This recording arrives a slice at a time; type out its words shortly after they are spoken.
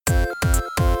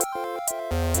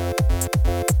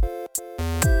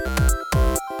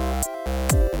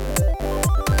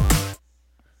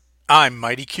I'm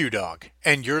Mighty Q Dog,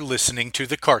 and you're listening to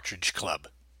the Cartridge Club.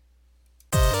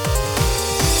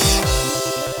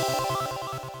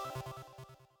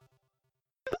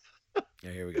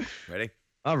 Yeah, here we go. Ready?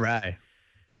 All right.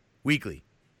 Weekly.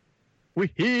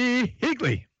 Weekly.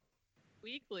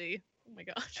 Weekly. Oh my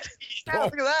gosh. Oh,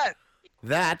 look at that.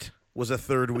 That was a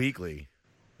third weekly.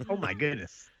 Oh my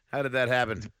goodness. How did that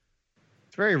happen?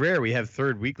 It's very rare we have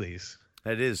third weeklies.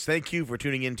 It is. Thank you for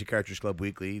tuning in to Cartridge Club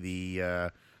Weekly,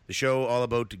 the show all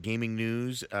about gaming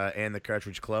news and the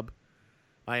Cartridge Club.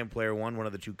 I am Player One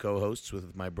of the two co-hosts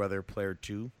with my brother Player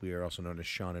Two. We are also known as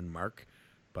Sean and Mark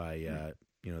by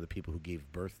the people who gave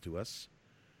birth to us.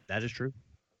 That is true.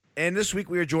 And this week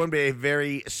we are joined by a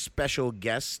very special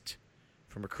guest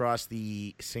from across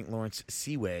the St. Lawrence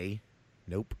Seaway.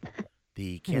 Nope.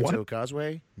 The Canso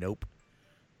Causeway. Nope.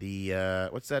 The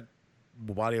what's that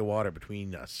body of water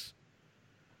between us?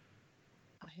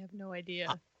 I have no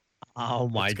idea. Oh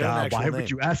my It's got an God. Why actual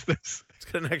would you ask this? It's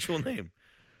got an actual name.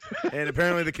 And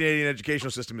apparently the Canadian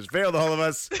educational system has failed all of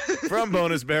us. From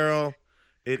Bonus Barrel,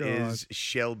 it is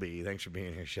Shelby. Thanks for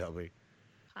being here, Shelby.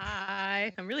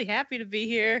 Hi. I'm really happy to be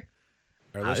here.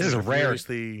 Our This listeners is are rare.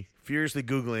 furiously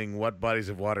Googling what bodies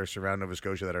of water surround Nova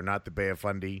Scotia that are not the Bay of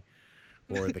Fundy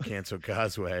or the Canso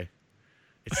Causeway.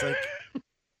 It's like,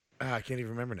 I can't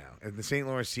even remember now. And the St.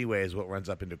 Lawrence Seaway is what runs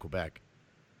up into Quebec.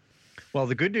 Well,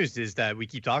 the good news is that we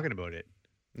keep talking about it.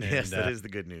 Yes, And, that is the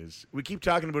good news. We keep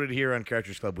talking about it here on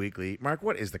Cartridge Club Weekly. Mark,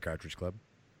 what is the Cartridge Club?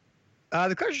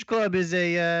 The Cartridge Club is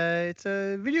it's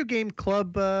a video game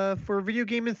club for video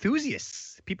game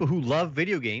enthusiasts, people who love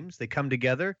video games. They come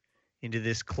together into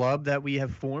this club that we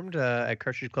have formed at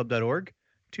cartridgeclub.org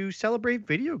to celebrate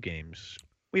video games.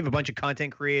 We have a bunch of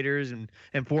content creators and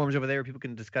forums over there where people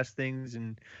can discuss things,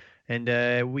 and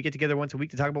we get together once a week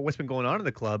to talk about what's been going on in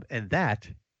the club, and that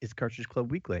is Cartridge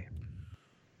Club Weekly.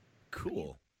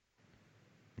 Cool.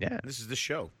 Yeah. This is the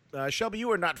show. Shelby, you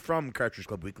are not from Cartridge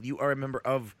Club Weekly. You are a member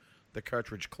of the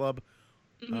Cartridge Club.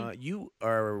 You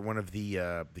are one of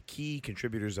the key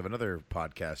contributors of another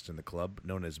podcast in the club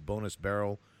known as Bonus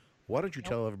Barrel. Why don't you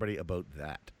tell everybody about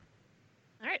that?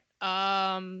 All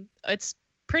right. It's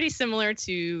pretty similar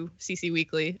to CC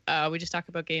Weekly. We just talk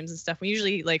about games and stuff. We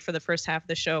usually, like, for the first half of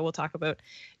the show, we'll talk about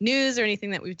news or anything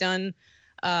that we've done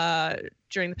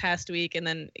during the past week. And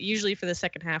then usually for the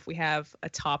second half, we have a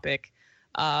topic.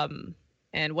 And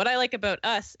what I like about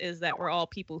us is that we're all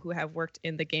people who have worked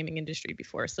in the gaming industry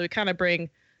before. So we kind of bring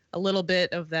a little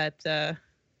bit of that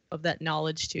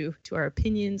knowledge to our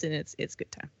opinions, and it's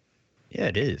good time. Yeah,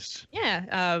 it is.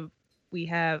 Yeah. We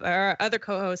have our other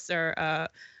co-hosts are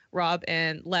Rob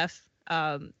and Lef.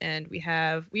 And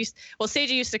Seiji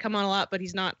used to come on a lot, but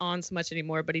he's not on so much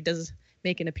anymore, but he does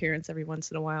make an appearance every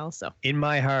once in a while. So In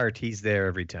my heart, he's there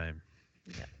every time.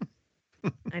 yeah.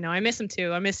 I know. I miss him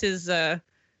too. I miss his, I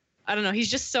don't know. He's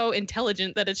just so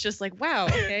intelligent that it's just like, wow,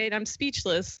 okay, and I'm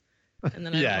speechless. And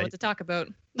then I don't know what to talk about.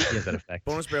 He has that effect.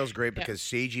 Bonus Barrel's great because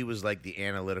Seiji was like the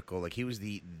analytical, like he was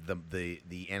the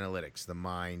analytics, the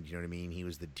mind, you know what I mean? He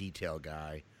was the detail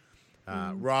guy.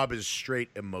 Rob is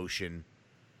straight emotion.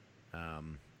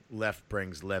 Left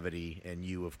brings levity, and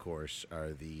you, of course,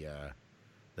 are the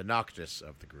Noctis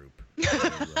of the group. You bring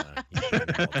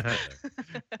it all together.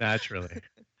 Naturally.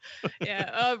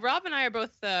 Yeah. Rob and I are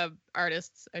both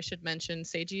artists, I should mention.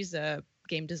 Seiji's a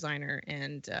game designer,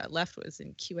 and Left was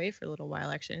in QA for a little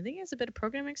while, actually. I think he has a bit of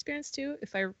programming experience too,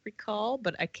 if I recall,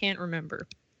 but I can't remember.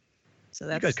 So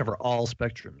that's You guys cover all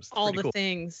spectrums. It's all pretty the cool.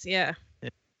 things. Yeah.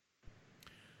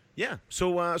 Yeah, so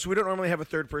we don't normally have a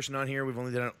third person on here. We've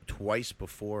only done it twice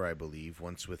before, I believe.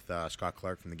 Once with Scott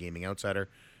Clark from the Gaming Outsider,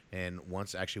 and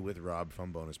once actually with Rob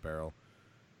from Bonus Barrel.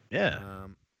 Yeah.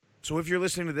 So if you're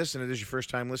listening to this and it is your first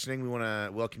time listening, we want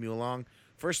to welcome you along.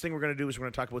 First thing we're going to do is we're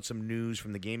going to talk about some news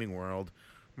from the gaming world.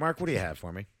 Mark, what do you have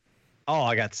for me? Oh,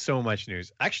 I got so much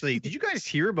news. Actually, did you guys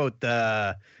hear about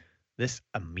this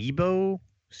Amiibo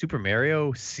Super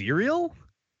Mario cereal?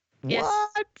 Yes.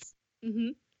 What? Mm-hmm.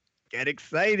 Get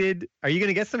excited. Are you going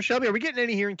to get some, Shelby? Are we getting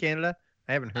any here in Canada?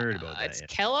 I haven't heard about that It's yet.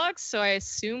 Kellogg's, so I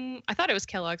thought it was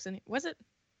Kellogg's, and was it?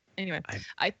 Anyway,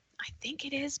 I think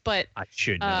it is, but I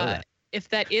should know that. if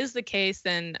that is the case,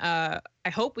 then I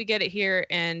hope we get it here.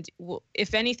 And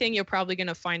if anything, you're probably going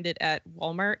to find it at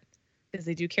Walmart, because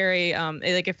they do carry,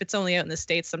 like if it's only out in the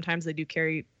States, sometimes they do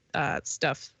carry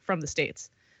stuff from the States.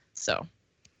 So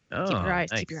keep your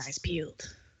eyes peeled.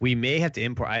 We may have to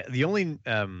import. The only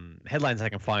headlines I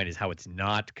can find is how it's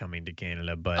not coming to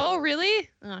Canada. But Oh, really?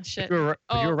 Oh, shit. you were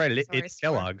right. sorry, It's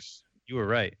Kellogg's. You were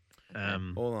right.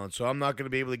 Hold on. So I'm not going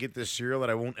to be able to get this cereal that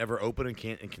I won't ever open and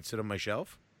can sit on my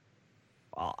shelf?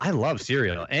 I love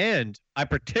cereal, and I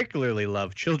particularly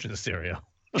love children's cereal.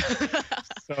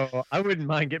 So I wouldn't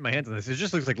mind getting my hands on this. It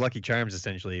just looks like Lucky Charms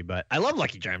essentially, but I love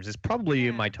Lucky Charms. It's probably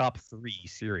in my top 3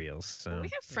 cereals. So We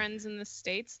have friends in the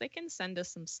States. They can send us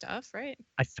some stuff, right?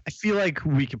 I feel like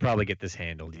we could probably get this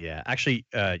handled. Yeah, actually,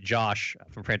 Josh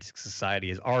from Frantic Society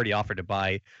has already offered to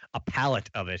buy a pallet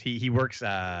of it. He works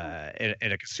at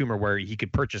a consumer where he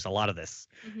could purchase a lot of this,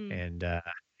 Mhm. and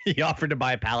he offered to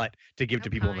buy a pallet to give How to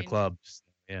people in the kind. clubs.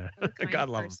 Yeah, What a kind God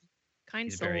love him. person. Kind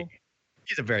He's soul.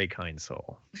 he's a very kind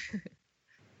soul.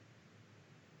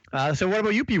 So what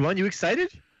about you, P1? You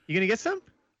excited? You gonna get some?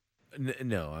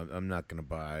 No, I'm not gonna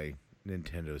buy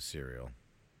Nintendo cereal.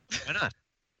 Why not?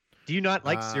 Do you not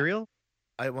like cereal?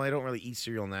 I don't really eat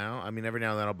cereal now. I mean, every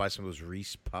now and then I'll buy some of those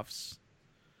Reese Puffs.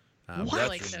 What? That's I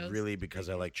like those. really because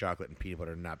I like chocolate and peanut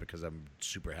butter, not because I'm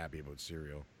super happy about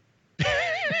cereal.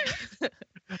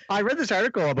 I read this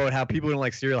article about how people who don't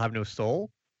like cereal have no soul.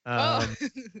 Oh.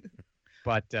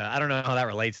 But I don't know how that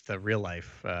relates to real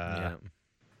life. Yeah.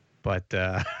 But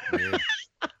Weird.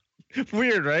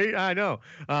 weird, right? I know.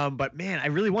 But man, I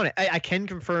really want it. I can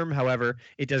confirm, however,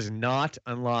 it does not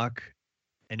unlock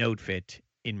an outfit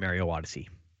in Mario Odyssey.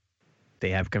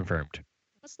 They have confirmed.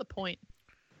 What's the point?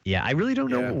 Yeah, I really don't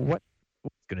know Yeah. what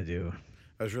it's gonna do.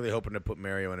 I was really hoping to put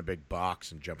Mario in a big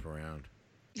box and jump around.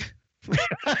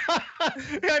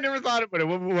 I never thought about it.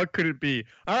 What could it be?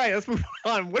 All right, let's move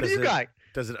on. What do Does you it- got?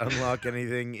 Does it unlock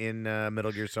anything in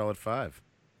Metal Gear Solid 5?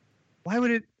 Why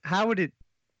would it? How would it?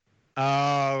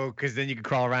 Oh, because then you can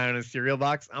crawl around in a cereal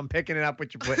box. I'm picking it up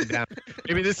what you're putting down.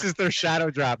 Maybe this is their shadow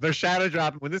drop. Their shadow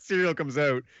drop. When this cereal comes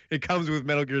out, it comes with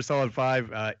Metal Gear Solid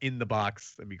 5 in the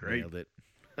box. That'd be great. Nailed it.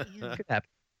 Yeah. It could happen.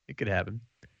 It could happen.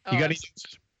 Oh, You got any?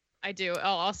 I do.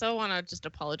 I'll also want to just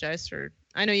apologize for.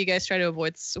 I know you guys try to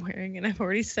avoid swearing, and I've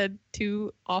already said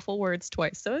 2 awful words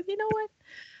twice. So you know what?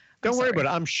 Don't worry about it.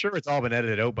 I'm sure it's all been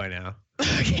edited out by now.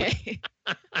 Okay.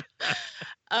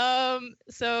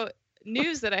 So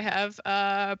news that I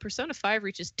have: Persona 5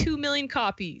 reaches 2 million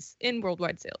copies in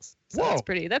worldwide sales. So Whoa.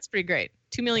 that's pretty great.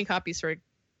 2 million copies for,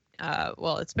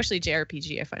 well, especially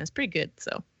JRPG. I find it's pretty good.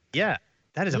 So Yeah,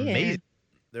 that is Yeah. amazing.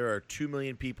 There are 2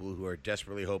 million people who are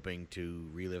desperately hoping to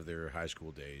relive their high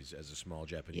school days as a small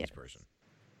Japanese Yes. person.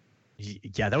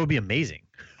 Yeah, that would be amazing.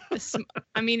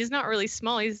 I mean, he's not really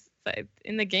small. He's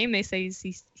in the game. They say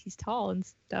he's tall and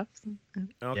stuff. So,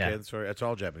 Okay, Yeah. sorry, that's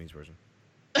all Japanese person.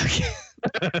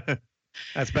 okay.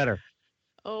 That's better.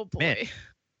 Oh boy. Man.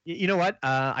 You know what?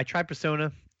 I tried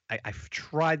Persona. I've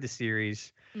tried the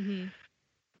series. hmm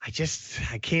I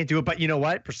can't do it. But you know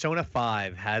what? Persona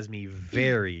 5 has me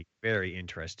very, very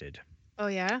interested. Oh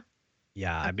yeah.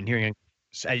 Yeah, I've been hearing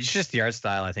it's just the art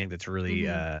style, I think, that's really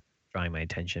Mhm. drawing my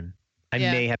attention. I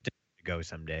Yeah. may have to go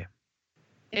someday.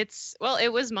 It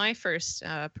was my first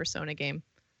Persona game,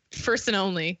 first and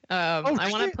only. I want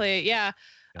to shit. play. Yeah.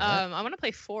 You know what? I want to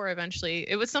play 4 eventually.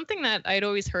 It was something that I'd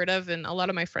always heard of, and a lot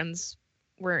of my friends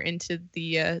were into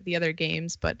the other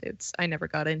games, but I never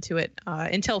got into it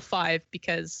until 5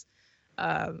 because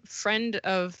friend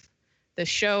of the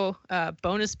show,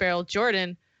 Bonus Barrel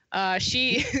Jordan,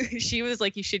 she she was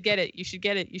like, you should get it, you should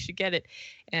get it, you should get it,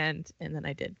 and then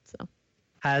I did. So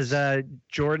Has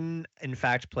Jordan, in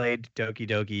fact, played Doki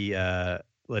Doki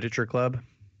Literature Club?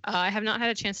 I have not had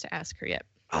a chance to ask her yet.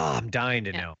 Oh, I'm dying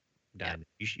to Yeah. know. I'm dying.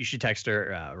 You should text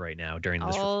her right now during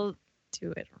this. I'll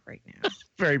do it right now.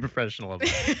 Very professional of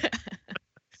her.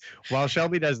 While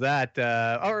Shelby does that,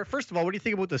 or first of all, what do you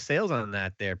think about the sales on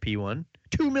that there, P1?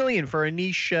 2 million for a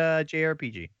niche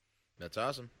JRPG. That's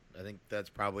awesome. I think that's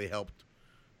probably helped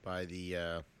by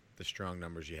the strong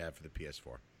numbers you have for the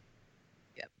PS4.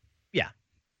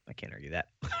 I can't argue that.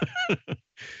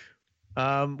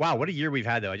 Wow, what a year we've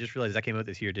had, though. I just realized that came out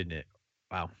this year, didn't it?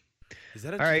 Wow. Is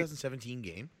that a All right. 2017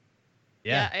 game?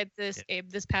 Yeah.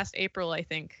 This past April, I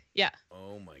think. Yeah.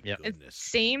 Oh my Yep. It's goodness.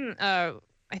 same. I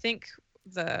think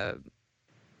the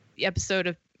episode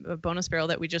of Bonus Barrel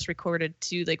that we just recorded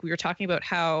too. Like we were talking about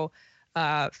how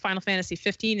Final Fantasy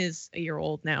 15 is a year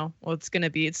old now. Well, it's gonna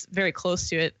be. It's very close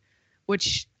to it,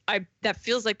 which that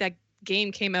feels like that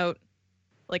game came out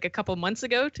like a couple months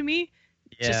ago to me.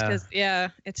 Just because,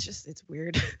 it's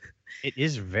weird. It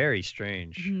is very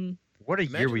strange. Mhm. What a year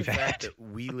Imagine we've the fact had. that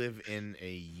we live in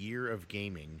a year of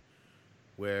gaming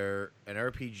where an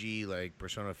RPG like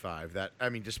Persona 5, that, I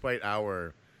mean, despite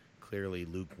our clearly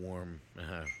lukewarm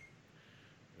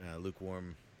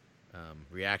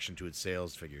reaction to its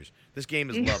sales figures, this game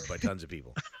is loved by tons of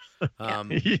people.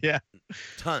 Yeah.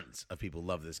 Tons of people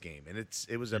love this game, and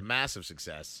it was a massive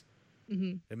success.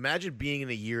 Mhm. Imagine being in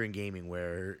a year in gaming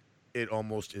where it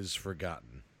almost is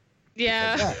forgotten.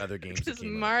 Yeah. because of the other games that Because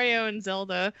came out. Mario and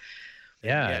Zelda.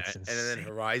 Yeah, and it's then insane.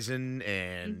 Horizon,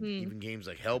 and Mhm. even games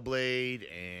like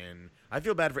Hellblade, and I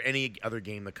feel bad for any other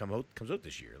game that comes out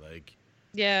this year. Like,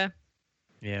 Yeah.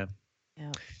 Yeah.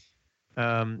 Yeah.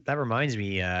 That reminds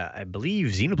me, I believe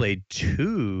Xenoblade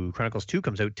 2, Chronicles 2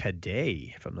 comes out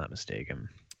today, if I'm not mistaken.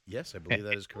 yes, I believe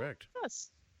that is correct.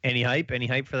 Yes. Any hype? Any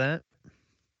hype for that?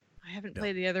 I haven't No.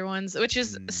 played the other ones, which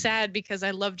is Mm. sad because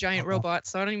I love giant robots,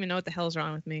 so I don't even know what the hell's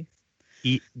wrong with me.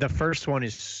 The first one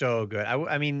is so good.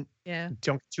 I mean, Yeah.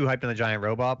 don't get too hyped on the giant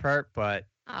robot part, but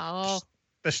Oh.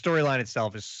 the storyline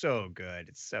itself is so good.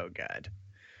 It's so good.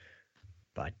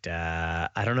 But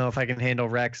I don't know if I can handle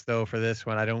Rex though for this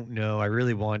one. I don't know. I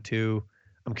really want to.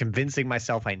 I'm convincing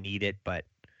myself I need it, but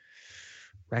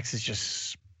Rex is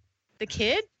just The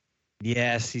kid?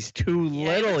 yes, he's too Yeah,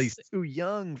 little. he He's too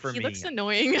young for he me. looks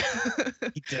annoying.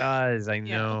 He does. I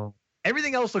Yeah. know.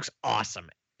 Everything else looks awesome.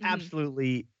 Mhm.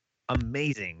 Absolutely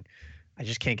amazing. I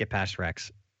just can't get past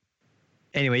Rex.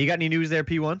 Anyway, you got any news there,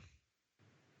 P1?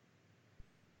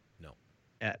 No.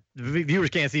 The viewers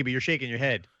can't see, but you're shaking your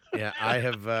head. Yeah, I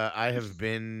have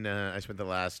been. I spent the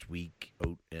last week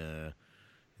out in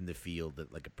the field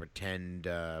at like a pretend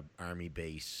army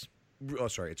base. Oh,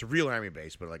 sorry, it's a real army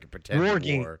base, but like a pretend War war.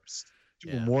 games.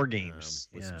 Yeah, War games.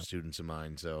 with Yeah. some students of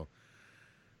mine. So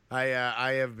I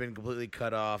have been completely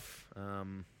cut off.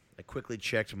 I quickly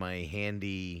checked my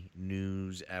handy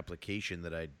news application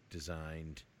that I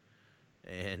designed,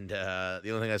 and the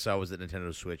only thing I saw was that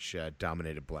Nintendo Switch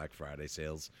dominated Black Friday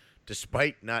sales,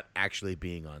 despite not actually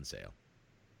being on sale.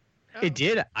 It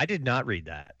did. I did not read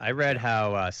that. I read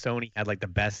how Sony had like the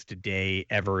best day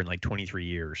ever in like 23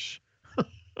 years.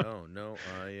 Oh no,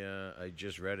 I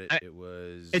just read it. It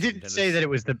was. It didn't Nintendo say that it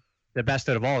was the best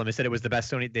out of all of them. It said it was the best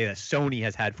Sony day that Sony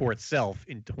has had for itself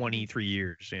in 23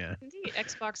 years. Yeah. Didn't the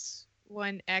Xbox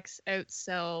One X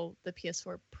outsell the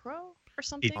PS4 Pro or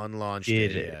something? on launch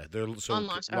Did day. it? Yeah, they're so On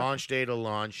launch, launch day to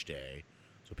launch day.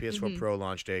 So PS4 Mhm. Pro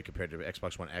launch day compared to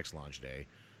Xbox One X launch day.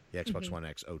 The Xbox Mhm. One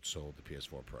X outsold the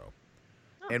PS4 Pro,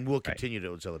 Oh. and will continue to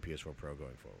outsell the PS4 Pro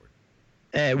going forward.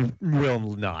 It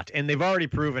will not. And they've already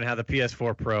proven how the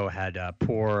PS4 Pro had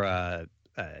poor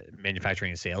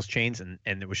manufacturing and sales chains, and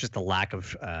it was just the lack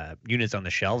of units on the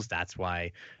shelves. That's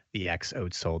why the X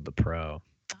outsold the Pro.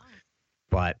 Oh.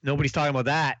 But nobody's talking about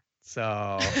that.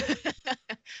 So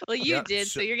Well, you Yeah, did,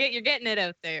 so you're getting it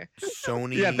out there.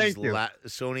 Sony's thank you.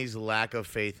 Sony's lack of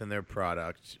faith in their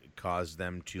product caused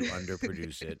them to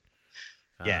underproduce it.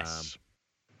 yes.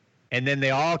 And then they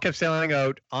all kept selling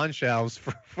out on shelves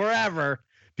forever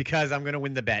because I'm going to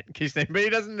win the bet. In case anybody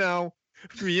doesn't know,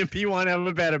 me and P1 have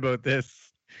a bet about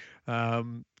this.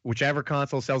 Whichever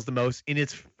console sells the most in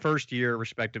its first year,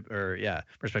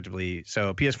 respectively.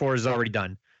 So PS4 is already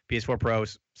done. PS4 Pro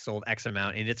sold X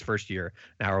amount in its first year.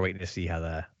 Now we're waiting to see how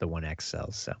the One X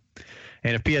sells. So,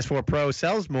 and if PS4 Pro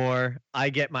sells more, I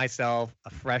get myself a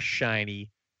fresh, shiny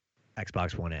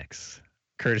Xbox One X,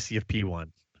 courtesy of P1.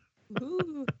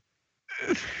 Ooh.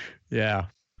 Yeah.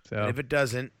 So And if it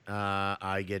doesn't,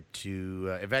 I get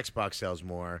to. If Xbox sells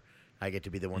more, I get to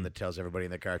be the one that tells everybody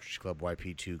in the Cartridge Club why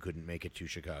P2 couldn't make it to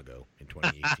Chicago in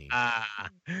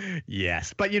 2018.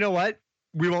 yes, but you know what?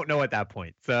 We won't know at that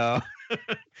point. So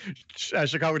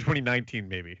Chicago 2019,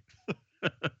 maybe.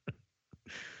 All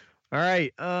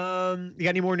right. You got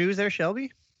any more news there,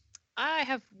 Shelby? I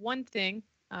have one thing.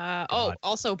 God.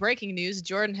 Also breaking news: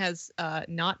 Jordan has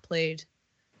not played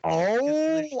Oh,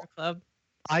 Literature Club.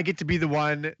 I get to be the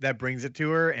one that brings it to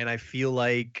her, and I feel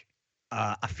like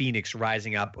a phoenix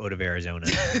rising up out of Arizona.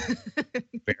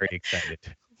 Very excited.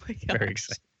 Oh my gosh. Very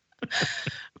excited.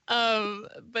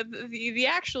 But the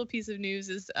actual piece of news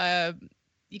is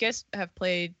you guys have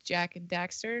played Jack and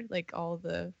Daxter, like all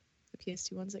the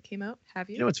PS2 ones that came out. Have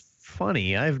you? You know, it's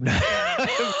funny. I've not.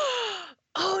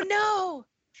 Oh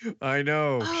no! I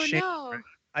know. Oh Shame. no!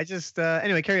 I just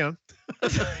anyway, carry on.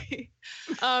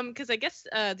 Because I guess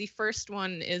the first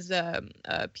one is a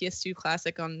PS2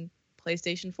 classic on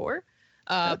PlayStation 4,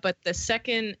 but the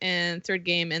second and third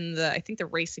game and I think the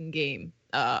racing game,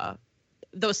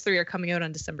 those three are coming out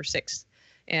on December 6th.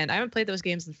 And I haven't played those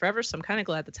games in forever, so I'm kind of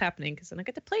glad that's happening because then I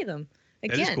get to play them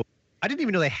That is again. cool. I didn't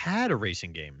even know they had a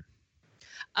racing game.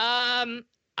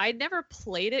 I never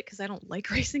played it because I don't like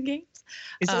racing games.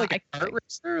 Is it like I- a kart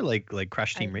racer, like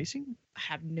Crash Team Racing? I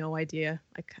have no idea.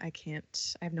 I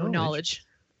can't. I have no Oh, knowledge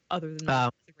other than Um,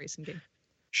 the racing game.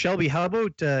 Shelby, how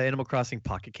about Animal Crossing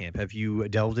Pocket Camp? Have you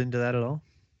delved into that at all?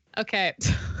 Okay.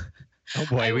 Oh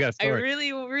boy, we got a I story.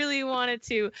 really, really wanted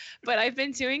to, but I've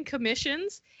been doing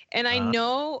commissions, and I Uh-huh.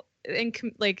 know,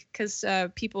 because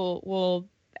people will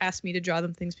ask me to draw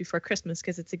them things before Christmas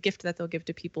because it's a gift that they'll give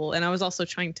to people, and I was also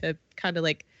trying to kind of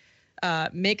like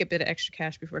make a bit of extra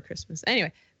cash before Christmas.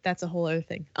 Anyway, that's a whole other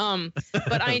thing.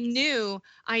 But I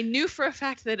knew for a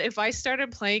fact that if I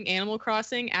started playing Animal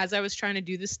Crossing as I was trying to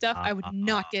do this stuff, I would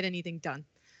not get anything done.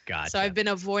 Gotcha. So I've been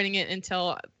avoiding it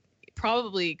until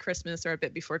probably Christmas or a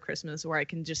bit before Christmas, where I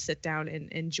can just sit down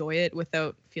and enjoy it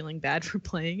without feeling bad for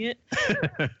playing it.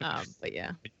 But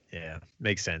yeah. Yeah,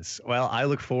 makes sense. Well, I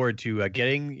look forward to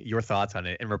getting your thoughts on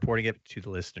it and reporting it to the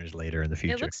listeners later in the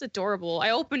future. It looks adorable.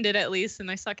 I opened it at least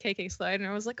and I saw KK Slide and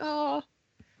I was like, oh,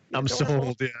 I'm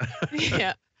adorable. sold. Yeah.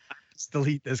 Yeah. Just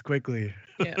delete this quickly.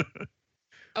 Yeah.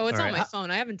 Oh, it's All on right. my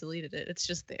phone. I haven't deleted it. It's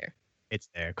just there. It's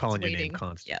there, calling It's your name waiting.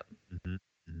 constantly. Yep.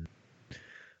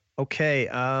 Okay.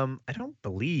 I don't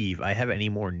believe I have any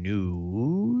more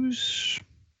news.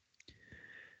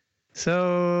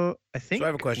 So I think So I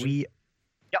have a question. Yeah.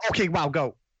 Okay. Wow.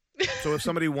 Go. So if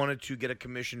somebody wanted to get a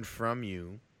commission from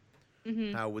you,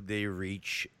 Hmm. how would they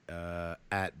reach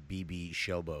at BB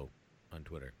Shelbo on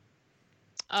Twitter?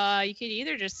 You could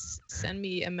either just send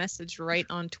me a message right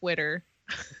on Twitter,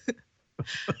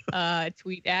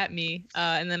 tweet at me,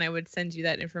 and then I would send you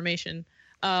that information.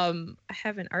 I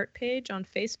have an art page on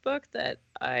Facebook that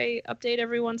I update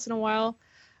every once in a while.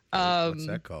 What's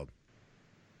that called?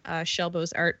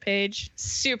 Shelbo's art page.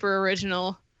 Super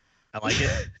original. I like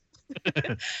it.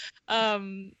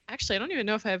 Actually, I don't even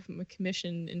know if I have my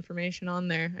commission information on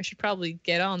there. I should probably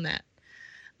get on that.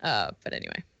 But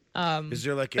anyway. Is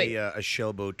there like but- a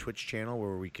Shelbo Twitch channel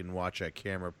where we can watch a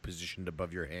camera positioned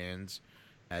above your hands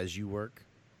as you work?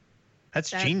 That's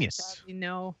That- genius. sadly,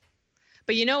 no.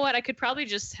 But you know what? I could probably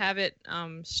just have it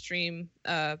stream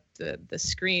the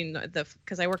screen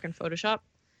because I work in Photoshop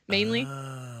mainly.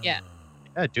 Yeah.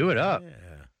 Yeah, do it up. Yeah.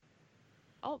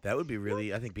 Oh, That would be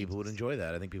really. I think people would enjoy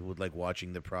that. I think people would like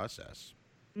watching the process.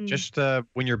 Just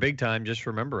when you're big time, just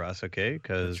remember us, okay?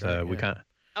 Because That's right, we yeah. can't.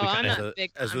 oh, I'm As, not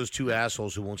big time. as those two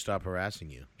assholes who won't stop harassing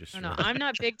you. Just Oh, no, remember. I'm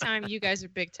not big time. You guys are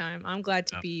big time. I'm glad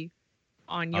to be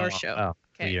on your show. Oh,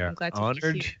 Okay, we are I'm glad to be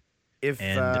honored. here. if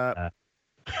And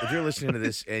if you're listening to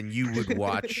this and you would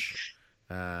watch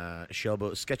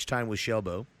Shelbo Sketch Time with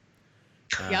Shelbo,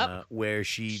 Yep. where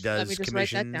she Let does me just write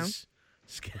that down. commissions,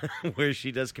 where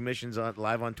she does commissions on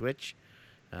live on Twitch,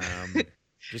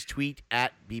 just tweet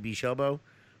at BB Shelbo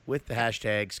with the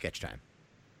hashtag Sketch Time.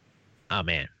 oh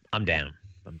man, I'm down.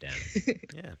 I'm down.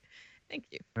 Yeah, Thank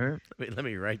you. let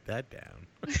me write that down.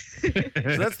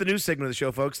 So that's the news segment of the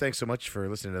show, folks. Thanks so much for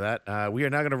listening to that. We are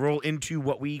now going to roll into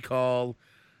what we call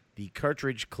the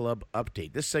Cartridge Club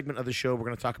Update. This segment of the show, we're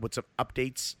going to talk about some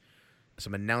updates,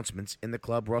 some announcements in the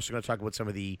club. We're also going to talk about some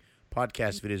of the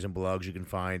podcast videos and blogs you can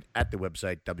find at the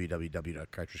website,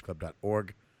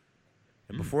 www.cartridgeclub.org.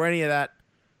 And before any of that,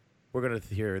 we're going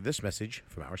to hear this message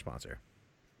from our sponsor.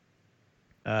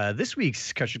 This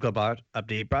week's Cartridge Club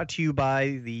update brought to you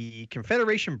by the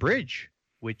Confederation Bridge,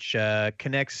 which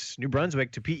connects New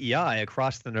Brunswick to PEI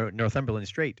across the Northumberland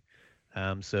Strait.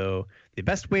 So the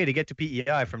best way to get to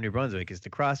PEI from New Brunswick is to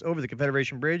cross over the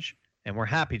Confederation Bridge, and we're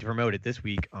happy to promote it this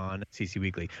week on CC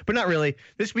Weekly. But not really.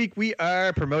 This week we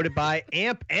are promoted by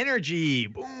Amp Energy.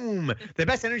 Boom! The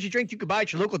best energy drink you can buy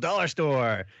at your local dollar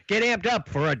store. Get amped up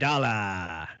for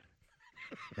 $1.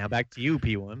 Now back to you,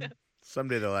 P1.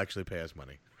 Someday they'll actually pay us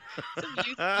money.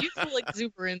 Some youthful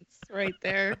exuberance right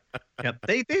there. Yep,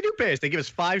 they do pay us. They give us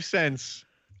 5 cents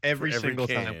every For every single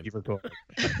can. time we record.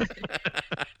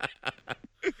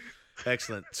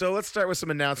 Excellent. So let's start with some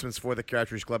announcements for the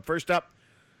Cartridge Club. First up,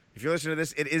 if you're listening to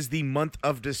this, it is the month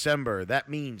of December. That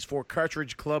means for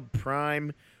Cartridge Club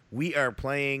Prime, we are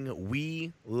playing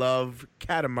We Love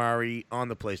Katamari on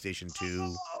the PlayStation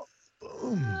 2.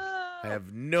 Boom. I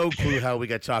have no clue how we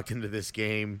got talked into this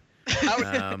game.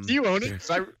 Do you own it?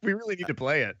 'Cause we really need to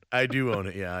play it. I do own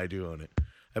it. Yeah, I do own it.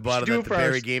 I bought it Do at it the for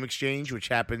Barrie us. Game Exchange, which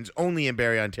happens only in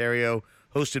Barrie, Ontario,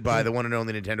 hosted by the one and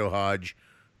only Nintendo Hodge,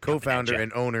 co-founder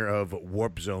and owner of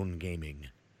Warp Zone Gaming.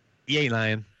 Yay,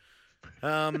 Lion.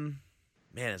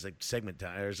 Man, it's like segment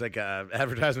time. It's like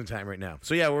advertisement time right now.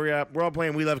 So yeah, we're all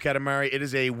playing We Love Katamari. It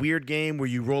is a weird game where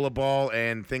you roll a ball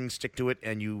and things stick to it,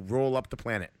 and you roll up the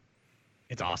planet.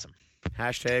 It's awesome.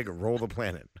 Hashtag roll the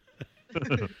planet.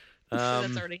 So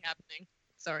that's already happening.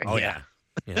 Sorry. Oh yeah,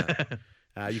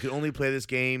 yeah. You can only play this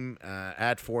game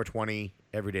at 4:20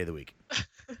 every day of the week.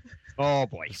 Oh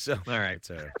boy. So All right. it's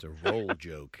a roll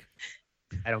joke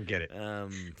I don't get it.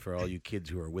 for all you kids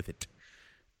who are with it.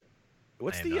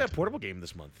 What's I am the not. portable game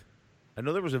this month? I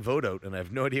know there was a vote out, and I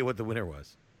have no idea what the winner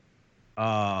was.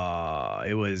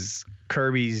 It was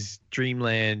Kirby's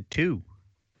Dreamland 2.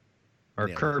 Or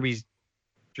Yeah. Kirby's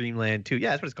Dreamland 2.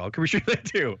 Yeah, that's what it's called. Kirby's Dreamland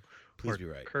 2. Please Or be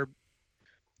right.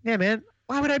 Yeah, man.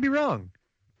 Why would I be wrong?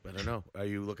 I don't know. Are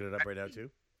you looking it up right now too?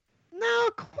 No,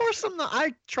 of course I'm not.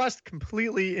 I trust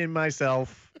completely in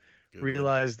myself. Good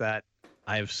Realize that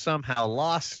I have somehow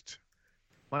lost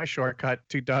my shortcut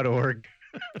to .org.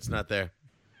 one. It's not there.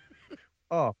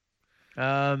 Oh,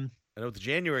 I know what the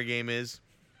January game is.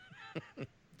 All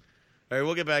right,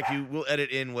 we'll get back to you. We'll edit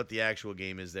in what the actual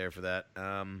game is there for that.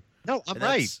 no, I'm And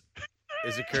right.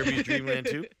 Is it Kirby's Dream Land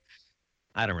 2?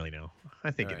 I don't really know.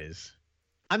 I think All it right. is.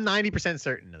 I'm 90%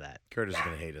 certain of that. Curtis is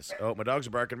going to hate us. Oh, my dogs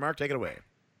are barking. Mark, take it away.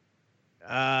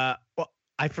 Well,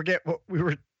 I forget what we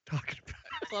were talking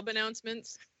about. Club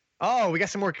announcements. Oh, we got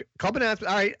some more club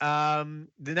announcements. All right.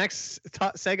 The next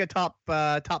Sega top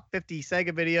 50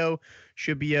 Sega video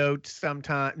should be out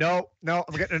sometime. No, I'm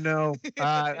getting a no.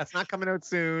 That's not coming out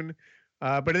soon.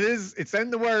 But it's in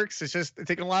the works. It's just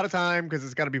taking a lot of time because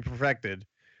it's got to be perfected.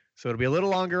 So it'll be a little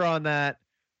longer on that.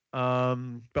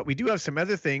 But we do have some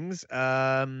other things.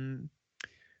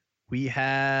 We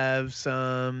have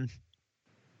some.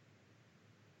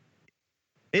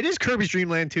 It is Kirby's Dream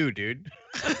Land 2, dude.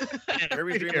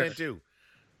 Kirby's Dream Land 2.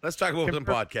 Let's talk about some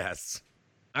podcasts.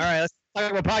 All right, let's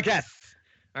talk about podcasts.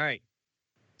 All right.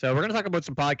 So we're going to talk about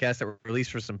some podcasts that were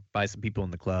released by some people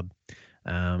in the club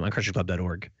on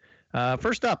CrusherClub.org.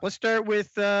 First up, let's start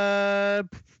with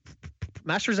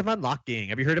Masters of Unlocking.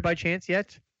 Have you heard it by chance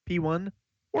yet? P1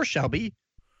 or Shelby?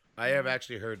 I have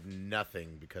actually heard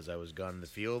nothing because I was gone in the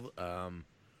field.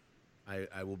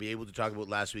 I will be able to talk about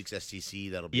last week's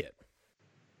STC. That'll be it.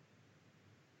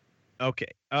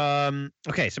 Okay.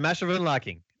 Okay. So Masters of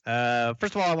Unlocking.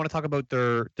 First of all, I want to talk about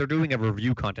they're doing a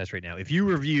review contest right now. If you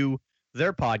review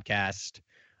their podcast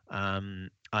on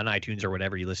iTunes or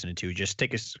whatever you listen to, just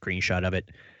take a screenshot of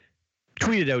it,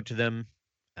 tweet it out to them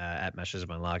at Masters of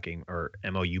Unlocking or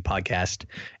MOU podcast,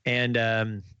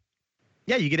 and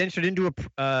yeah, you get entered into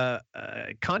a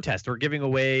contest. We're giving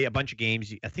away a bunch of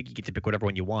games. I think you get to pick whatever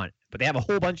one you want, but they have a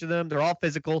whole bunch of them. They're all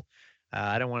physical.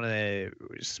 I don't want to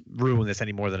ruin this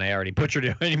any more than I already butchered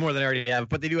it any more than I already have,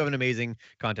 but they do have an amazing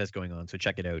contest going on. So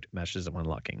check it out, Masters of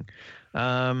Unlocking.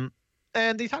 And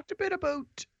they talked a bit about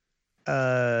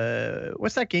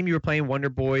what's that game you were playing, Wonder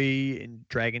Boy and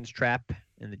Dragon's Trap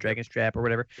or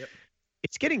whatever. Yep.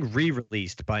 It's getting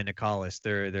re-released by Nicalis.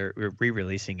 They're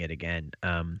re-releasing it again.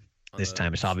 This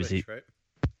time it's obviously Switch,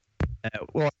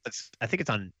 right? I think it's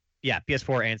on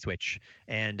PS4 and Switch,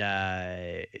 and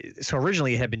so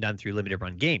originally it had been done through Limited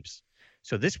Run Games.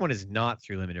 So this one is not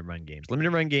through Limited Run Games.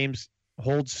 Limited Run Games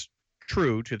holds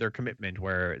true to their commitment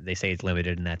where they say it's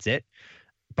limited and that's it.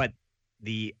 But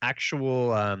the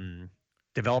actual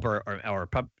developer or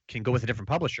can go with a different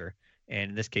publisher, and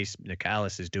in this case,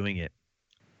 Nicalis is doing it.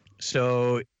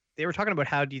 So they were talking about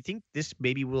how do you think this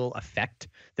maybe will affect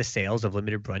the sales of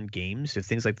Limited Run Games if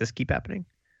things like this keep happening?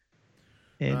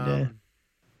 And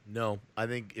No, I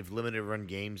think if Limited Run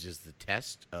Games is the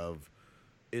test of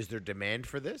is there demand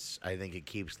for this, I think it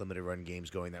keeps Limited Run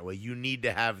Games going that way. You need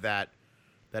to have that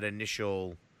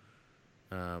initial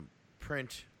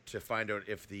print to find out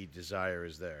if the desire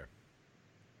is there.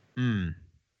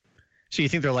 So you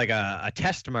think they're like a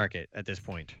test market at this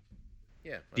point?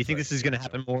 Yeah. Do you think this is going to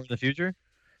happen more in the future?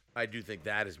 I do think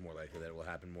that is more likely that it will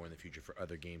happen more in the future for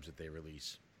other games that they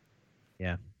release.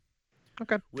 Yeah.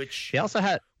 Okay. Which They also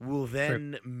had will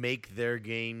then make their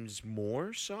games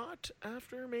more sought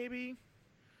after, maybe?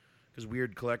 Because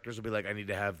weird collectors will be like, I need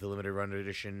to have the limited run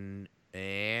edition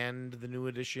and the new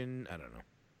edition. I don't know.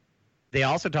 They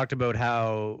also talked about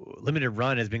how Limited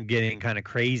Run has been getting kind of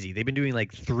crazy. They've been doing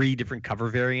like 3 different cover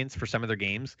variants for some of their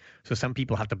games, so some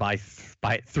people have to buy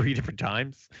it 3 different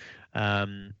times.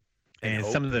 And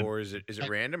hope, some of them, or is it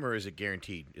random or is it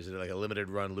guaranteed? Is it like a limited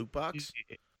run loot box?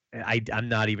 I'm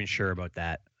not even sure about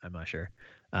that. I'm not sure.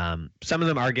 Some of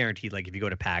them are guaranteed. Like if you go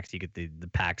to PAX, you get the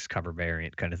PAX cover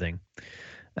variant kind of thing.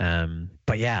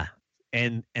 But yeah,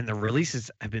 and the releases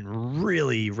have been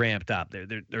really ramped up.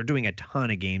 They're doing a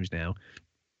ton of games now,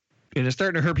 and it's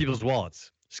starting to hurt people's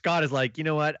wallets. Scott is like, you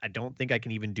know what? I don't think I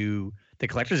can even do the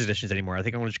collector's editions anymore. I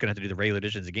think I'm just gonna have to do the regular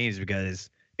editions of games because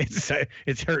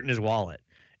it's hurting his wallet.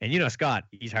 And you know, Scott,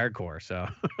 he's hardcore, so.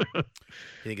 You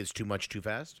think it's too much too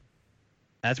fast?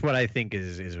 That's what I think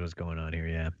is what's going on here.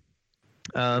 Yeah.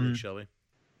 Shelby?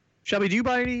 Shelby, do you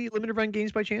buy any limited run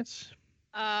games by chance?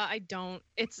 I don't.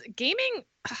 It's gaming.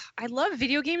 I love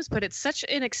video games, but it's such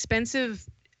an expensive,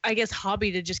 I guess,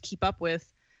 hobby to just keep up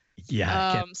with.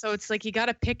 Yeah. So it's like you got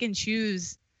to pick and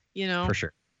choose, you know. For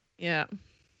sure. Yeah.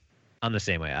 I'm the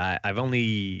same way. I've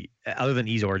only, other than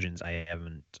Ys Origins, I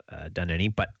haven't done any,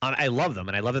 but I love them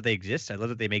and I love that they exist. I love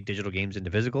that they make digital games into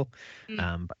physical.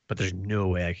 But there's no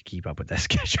way I could keep up with that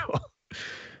schedule.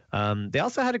 They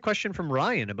also had a question from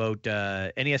Ryan about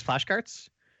NES flashcards.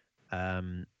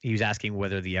 He was asking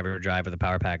whether the EverDrive or the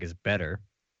Power Pack is better.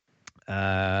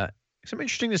 Some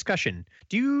interesting discussion.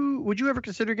 Would you ever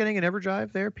consider getting an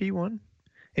EverDrive there, P1?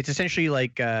 It's essentially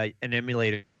like an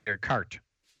emulator cart,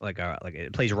 like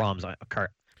it plays ROMs on a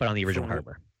cart, but on the original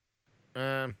hardware.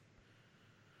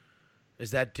 Is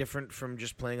that different from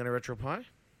just playing on a RetroPie?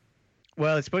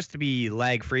 Well, it's supposed to be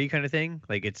lag free kind of thing.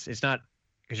 Like it's not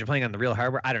because you're playing on the real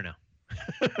hardware. I don't know,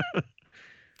 but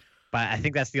I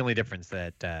think that's the only difference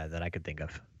that I could think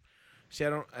of. See, I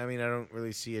don't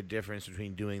really see a difference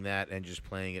between doing that and just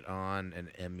playing it on an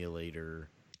emulator.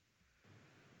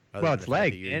 Well, it's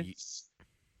lag,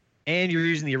 and you're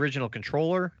using the original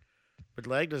controller. But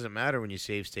lag doesn't matter when you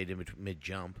save state in mid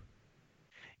jump.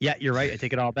 Yeah, you're right. I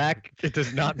take it all back. It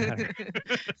does not matter.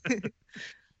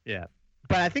 Yeah,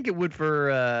 but I think it would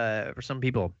for some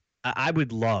people. I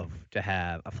would love to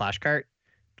have a flash cart.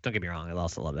 Don't get me wrong. I'd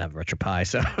also love to have a RetroPie.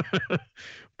 So,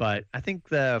 but I think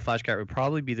the flash cart would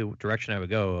probably be the direction I would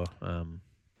go.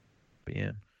 But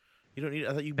yeah, you don't need.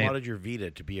 I thought you modded your Vita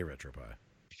to be a RetroPie.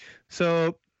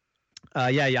 So,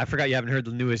 yeah. I forgot you haven't heard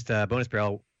the newest bonus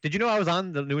barrel. Did you know I was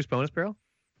on the newest bonus barrel?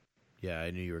 Yeah,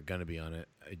 I knew you were gonna be on it.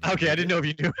 Okay, I didn't know if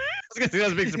you knew. I was gonna say that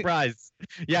was a big surprise.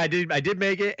 Yeah, I did. I did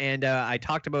make it, and I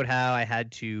talked about how I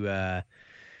had to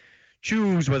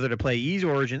choose whether to play Ys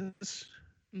Origins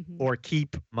or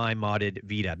keep my modded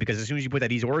Vita, because as soon as you put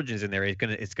that Ys Origins in there,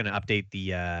 it's gonna update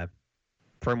the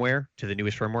firmware to the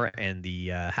newest firmware, and the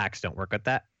hacks don't work with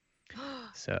that.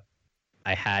 So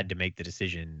I had to make the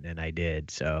decision, and I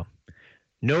did. So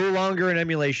no longer an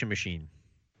emulation machine.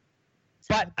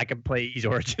 But I can play Ys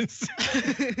Origins.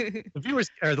 The viewers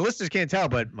or the listeners can't tell,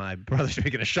 but my brother's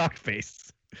making a shocked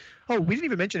face. Oh, we didn't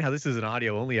even mention how this is an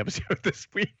audio-only episode this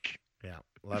week. Yeah,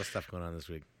 a lot of stuff going on this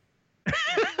week.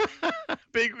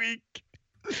 Big week.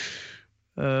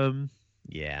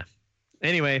 Yeah.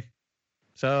 Anyway,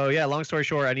 so yeah. Long story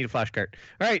short, I need a flash cart.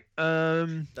 All right.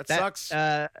 That sucks.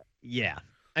 Yeah.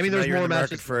 I mean, so there's you're more in the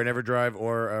market matches for an EverDrive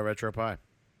or a RetroPie.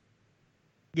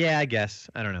 Yeah, I guess.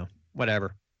 I don't know.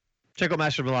 Whatever. Check out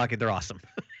Masters of Unlocking. They're awesome.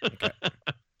 Okay.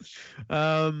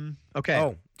 Okay.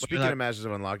 Oh, speaking of Masters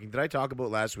of Unlocking, did I talk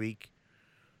about last week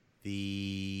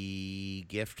the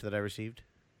gift that I received?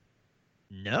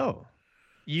 No.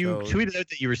 You tweeted out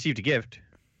that you received a gift.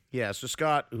 Yeah, so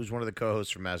Scott, who's one of the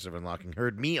co-hosts for Masters of Unlocking,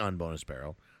 heard me on Bonus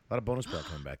Barrel. A lot of Bonus Barrel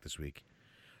coming back this week.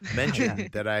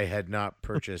 Mentioned that I had not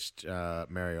purchased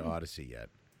Mario Odyssey yet.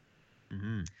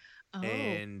 Mm-hmm. Oh.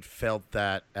 And felt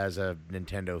that as a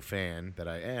Nintendo fan that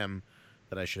I am,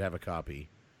 that I should have a copy.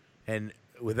 And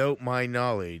without my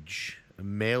knowledge,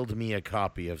 mailed me a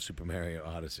copy of Super Mario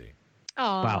Odyssey.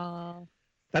 Oh. Wow.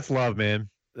 That's love, man.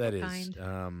 That is.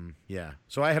 Yeah.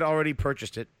 So I had already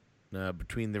purchased it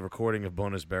between the recording of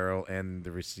Bonus Barrel and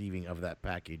the receiving of that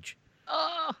package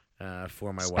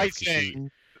for my wife.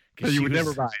 Because you would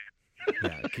never buy it.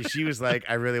 Yeah, because she was like,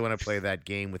 I really want to play that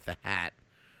game with the hat.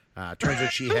 Turns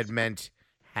out she had meant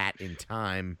Hat in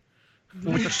Time,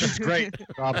 which is great.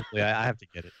 Probably, I have to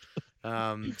get it.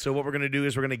 So what we're gonna do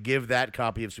is we're gonna give that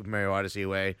copy of Super Mario Odyssey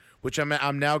away, which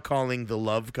I'm now calling the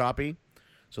Love copy.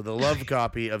 So the Love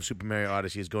copy of Super Mario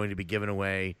Odyssey is going to be given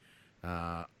away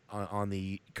on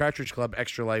the Cartridge Club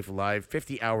Extra Life Live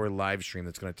 50-hour live stream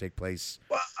that's going to take place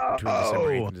between December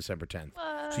 8th and December 10th.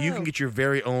 Whoa. So you can get your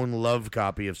very own Love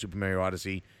copy of Super Mario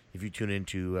Odyssey if you tune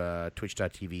into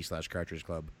twitch.tv/Cartridge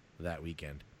Club that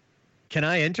weekend. Can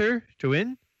I enter to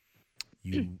win?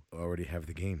 You already have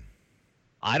the game.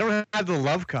 I don't have the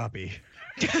Love copy.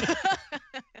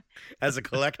 As a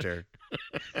collector.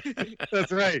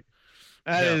 That's right.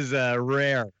 That is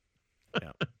rare.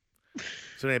 Yeah.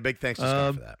 So anyway, big thanks to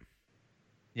Scott for that.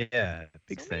 Yeah,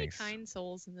 big thanks. So many kind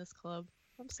souls in this club.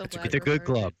 I'm so glad. It's a good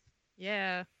club.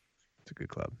 Yeah. It's a good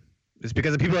club. It's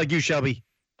because of people like you, Shelby.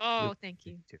 Oh, thank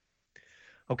you.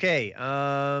 Okay.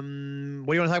 What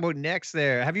do you want to talk about next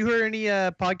there? Have you heard any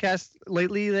podcasts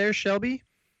lately there, Shelby?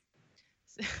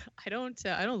 I don't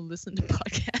listen to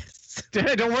podcasts.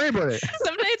 Don't worry about it.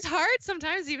 Sometimes it's hard.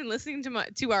 Sometimes even listening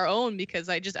to our own, because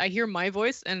I hear my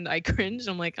voice and I cringe.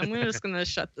 I'm like, I'm just gonna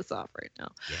shut this off right now.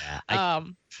 Yeah.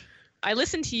 I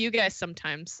listen to you guys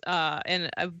sometimes, and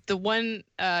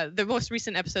the most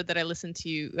recent episode that I listened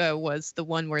to was the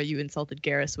one where you insulted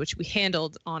Garrus, which we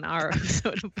handled on our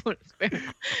episode of Bonus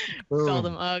Barrel. Called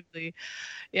him ugly.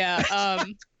 Yeah.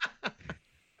 But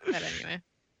anyway,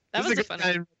 that was a fun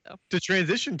time to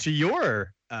transition to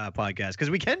your podcast, because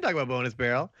we can talk about Bonus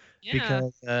Barrel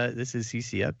because this is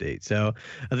CC Update. So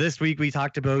this week we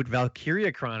talked about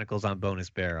Valkyria Chronicles on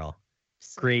Bonus Barrel.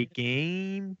 Great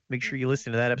game. Make sure you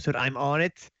listen to that episode. I'm on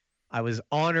it. I was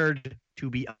honored to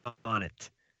be on it.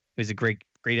 It was a great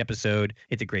episode.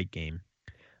 It's a great game.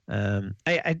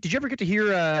 Did you ever get to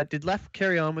hear? Did Left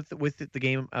carry on with the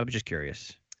game? I was just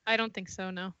curious. I don't think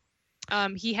so. No.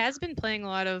 He has been playing a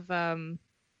lot of oh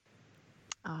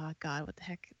God, what the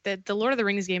heck? The Lord of the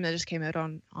Rings game that just came out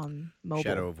on mobile.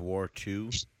 Shadow of War 2.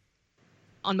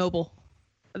 On mobile.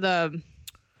 The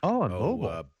on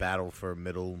mobile. Battle for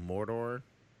Middle Mordor.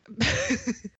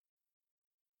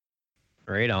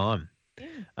 Right on.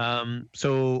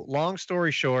 So long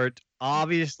story short,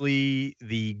 obviously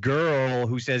the girl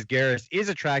who says Garrus is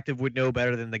attractive would know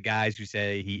better than the guys who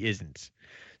say he isn't.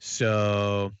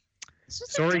 So It's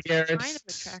just sorry, a different Garrus. kind of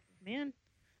attractive, man.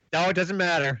 No, it doesn't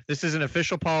matter. This is an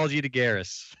official apology to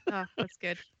Garrus. Oh, that's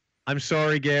good. I'm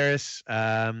sorry, Garrus.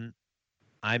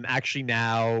 I'm actually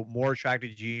now more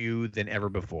attracted to you than ever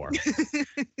before.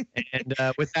 And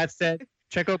with that said,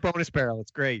 check out Bonus Barrel.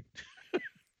 It's great.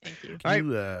 Thank you. All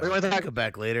right, We want to talk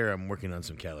back later. I'm working on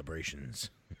some calibrations.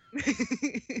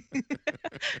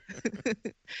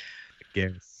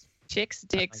 Garrus. Chicks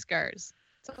dig scars.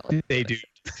 That's all. They do.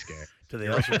 Do they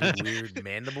also do weird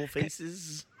mandible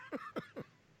faces?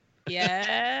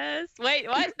 Yes. Wait,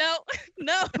 what? No.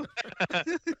 No.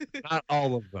 Not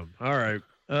all of them. All right.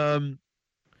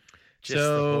 Just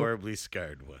So- the horribly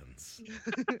scarred ones.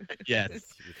 Yes. With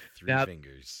 3 Now-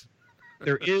 fingers.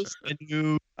 There is a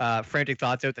new Frantic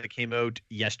Thoughts out that came out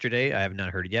yesterday. I have not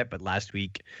heard it yet, but last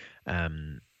week,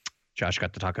 Josh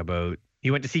got to talk about. He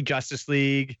went to see Justice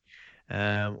League.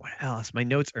 What else? My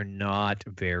notes are not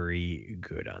very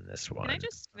good on this one. Can I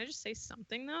just say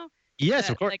something though? Yes,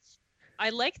 that, of course. like, I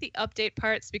like the update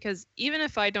parts because even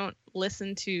if I don't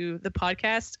listen to the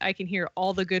podcast, I can hear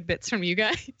all the good bits from you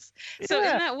guys. So in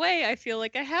Yeah. that way, I feel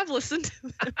like I have listened to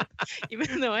them,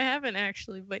 even though I haven't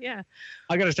actually. But yeah.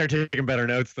 I got to start taking better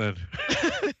notes then.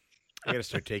 I gotta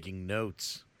start taking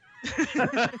notes.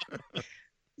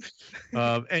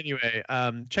 Anyway,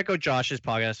 check out Josh's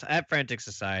podcast at Frantic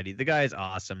Society. The guy is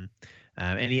awesome.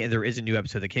 And there is a new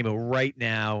episode that came out right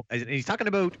now. And he's talking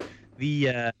about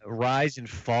the rise and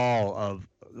fall of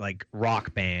like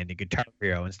Rock Band and Guitar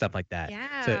Hero and stuff like that.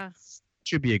 Yeah. So it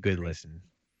should be a good listen.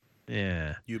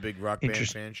 Yeah. You a big Rock Band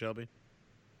Interest- fan, Shelby?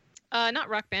 Not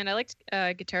Rock Band. I liked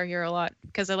Guitar Hero a lot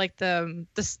because I liked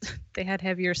they had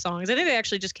heavier songs. I think they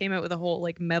actually just came out with a whole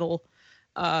like metal,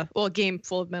 a game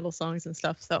full of metal songs and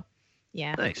stuff. So,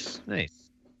 yeah. Nice.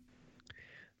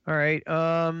 All right.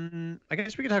 I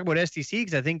guess we can talk about STC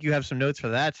because I think you have some notes for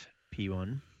that,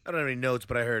 P1. I don't have any notes,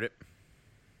 but I heard it.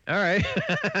 All right.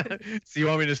 So you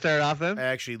want me to start off then? I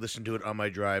actually listened to it on my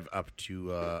drive up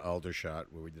to Aldershot,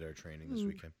 where we did our training this Hmm.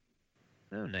 weekend.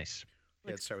 Oh, nice.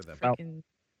 Yeah, let's start with that. Freaking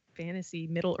fantasy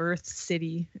Middle Earth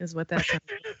city is what that sounds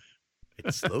like.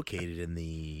 It's located in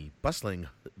the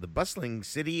bustling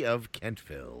city of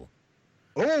Kentville.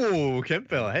 Oh,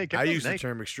 Kentville. Hey, Kentville. I use nice. the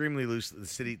term extremely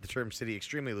loosely. The term city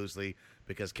extremely loosely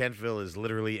because Kentville is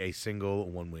literally a single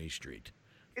one-way street.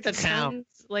 It's a town.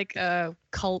 Sounds like a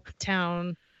cult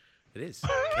town. It is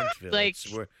Kentville. Like-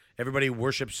 It's where everybody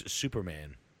worships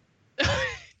Superman. Oh,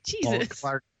 Jesus.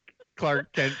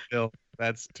 Clark Kentville.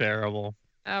 That's terrible.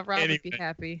 Rob would be Anyway.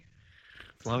 happy.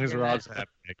 As long as Yeah. Rob's happy,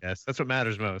 I guess. That's what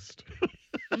matters most.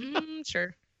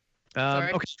 Sure.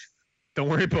 Okay. Don't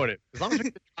worry about it. As long as we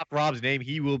can drop Rob's name,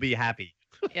 he will be happy.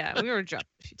 Yeah, we were dropped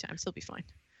a few times. He'll be fine.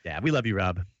 Yeah, we love you,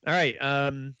 Rob. All right.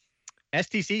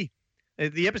 STC.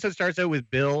 The episode starts out with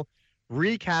Bill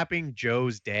recapping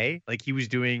Joe's day. Like he was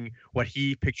doing what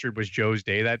he pictured was Joe's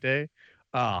day that day.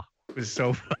 Oh, it was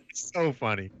so so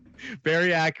funny.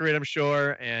 Very accurate, I'm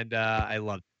sure. And I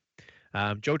loved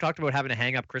it. Joe talked about having to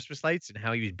hang up Christmas lights and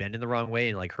how he was bending the wrong way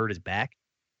and like hurt his back.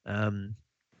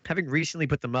 Having recently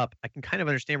put them up, I can kind of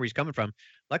understand where he's coming from.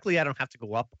 Luckily, I don't have to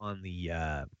go up on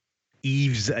the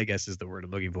eaves, I guess is the word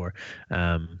I'm looking for.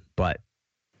 But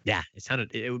yeah, it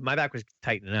sounded. My back was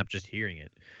tightening up just hearing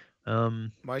it.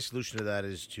 My solution to that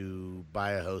is to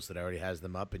buy a house that already has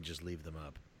them up and just leave them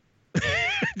up.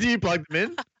 Do you plug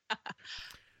them in?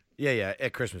 Yeah,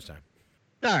 at Christmas time.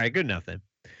 All right, good enough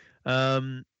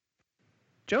then.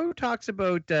 Joe talks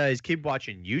about his kid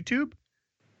watching YouTube.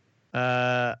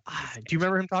 Do you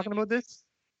remember him talking about this?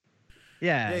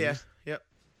 Yeah.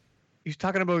 He was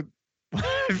talking about.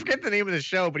 I forget the name of the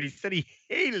show, but he said he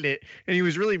hated it and he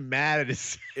was really mad at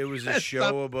his. It was a That's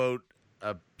show about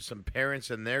some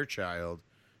parents and their child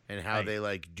and how Right. they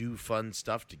like do fun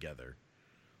stuff together.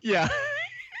 Yeah.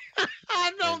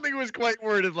 I don't think it was quite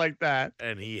worded like that.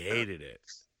 And he hated it.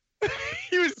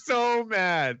 He was so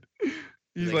mad.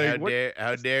 He's like, what?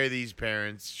 how dare these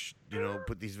parents,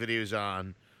 put these videos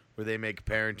on where they make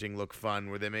parenting look fun,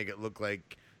 where they make it look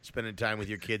like spending time with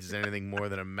your kids is anything more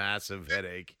than a massive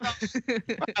headache.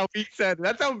 How he said it.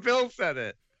 That's how Bill said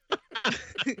it.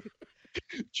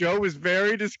 Joe was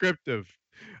very descriptive.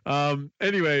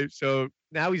 Anyway, so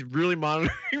now he's really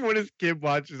monitoring what his kid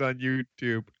watches on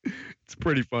YouTube. It's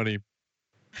pretty funny.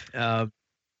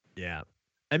 Yeah.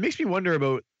 It makes me wonder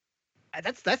about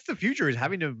that's the future, is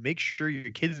having to make sure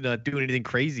your kid's not doing anything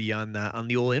crazy on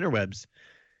the old interwebs.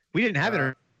 We didn't have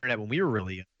internet when we were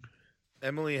really young.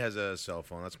 Emily has a cell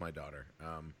phone. That's my daughter.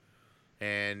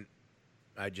 And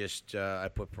I just I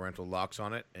put parental locks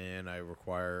on it, and I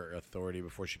require authority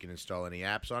before she can install any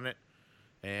apps on it.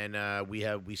 And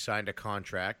we signed a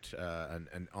contract,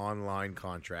 an online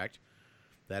contract,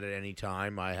 that at any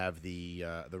time I have the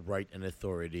right and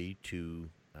authority to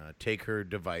take her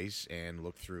device and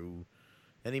look through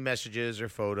any messages or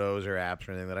photos or apps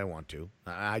or anything that I want to.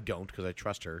 I don't, because I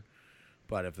trust her.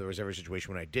 But if there was ever a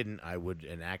situation when I didn't, I would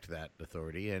enact that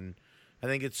authority. And I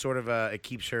think it's sort of it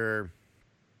keeps her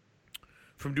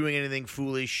from doing anything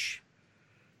foolish.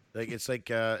 Like it's like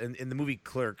in the movie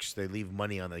Clerks, they leave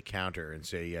money on the counter and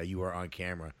say, "You are on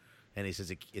camera," and he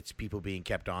says it's people being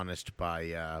kept honest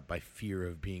by fear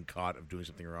of being caught of doing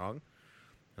something wrong.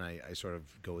 And I sort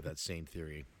of go with that same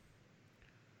theory.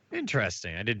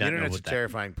 Interesting. I did The not know internet's what a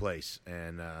terrifying place,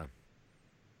 and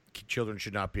children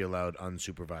should not be allowed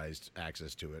unsupervised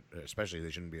access to it. Especially,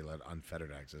 they shouldn't be allowed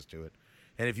unfettered access to it.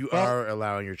 And if you are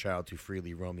allowing your child to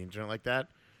freely roam the internet like that,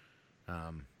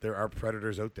 there are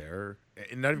predators out there,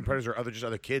 and not even predators, or just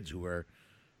other kids who are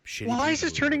shitty. Why is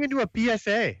this turning into a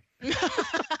PSA?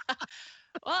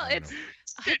 Well, it's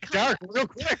Dark, real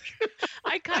quick.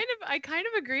 I kind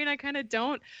of agree, and I kind of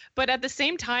don't. But at the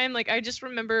same time, like, I just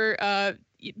remember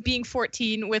being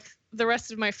 14 with the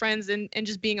rest of my friends and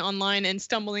just being online and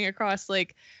stumbling across,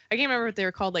 like, I can't remember what they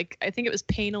were called. Like, I think it was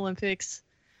Pain Olympics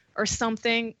or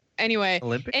something. Anyway,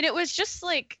 Olympics? And it was just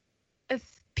like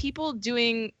people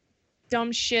doing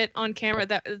dumb shit on camera,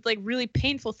 that like really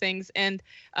painful things. And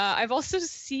I've also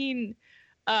seen.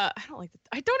 I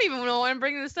don't even know why I'm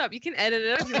bringing this up. You can edit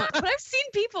it if you want. But I've seen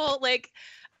people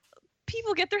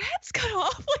get their heads cut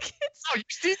off. Like, it's, Oh, you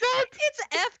see that? it's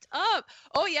effed up.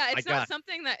 Oh yeah, it's My not God.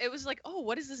 something that it was like, oh,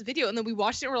 what is this video? And then we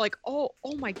watched it and we're like, oh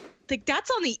my, like,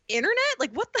 that's on the internet?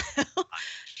 Like, what the hell?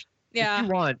 If Yeah. you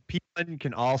want, people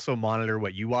can also monitor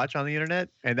what you watch on the internet,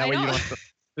 and that I way you know. don't have to,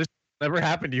 this will never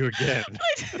happen to you again.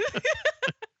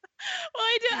 Well,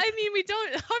 I mean, we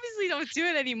obviously don't do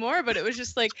it anymore, but it was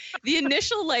just like the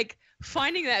initial, like,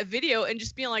 finding that video and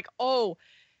just being like, oh,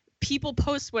 people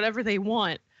post whatever they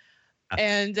want.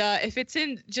 And if it's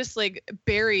in just like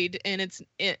buried and it's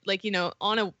like,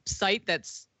 on a site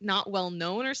that's not well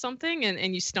known or something,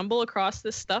 and you stumble across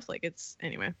this stuff, like, it's,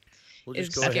 anyway, We'll it's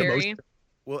just go ahead. scary.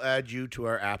 We'll add you to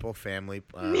our Apple family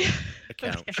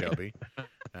account, Okay. Shelby.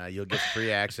 You'll get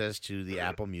free access to the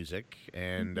Apple Music,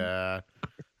 and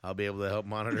I'll be able to help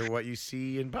monitor what you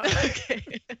see and buy.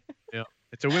 Okay.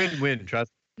 It's a win-win,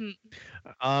 trust me.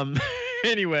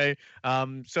 Anyway,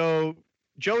 so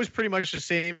Joe's pretty much the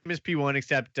same as P1,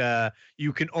 except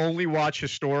you can only watch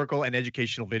historical and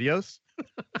educational videos.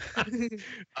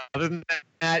 Other than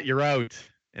that, you're out.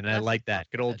 And I like that.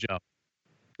 Good old Joe.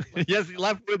 Yes,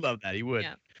 Left would love that. He would.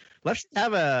 Yeah. Left should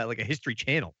have a history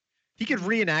channel. He could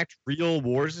reenact real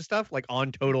wars and stuff, like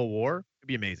on Total War. It'd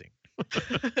be amazing.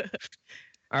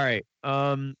 All right.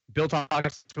 Bill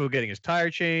talks about getting his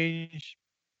tire changed.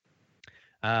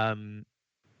 I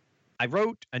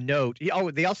wrote a note.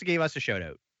 They also gave us a shout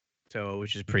out,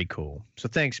 which is pretty cool. So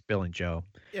thanks, Bill and Joe.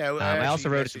 Yeah, I also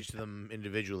wrote messaged to them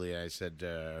individually. I said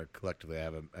collectively, I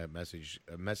have a message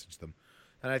them,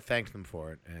 and I thanked them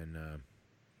for it. And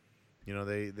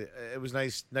they it was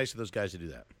nice of those guys to do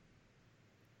that.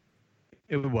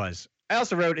 It was. I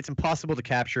also wrote it's impossible to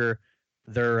capture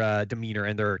their demeanor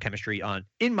and their chemistry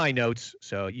in my notes,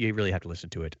 so you really have to listen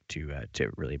to it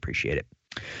to really appreciate it.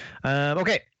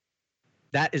 Okay,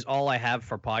 that is all I have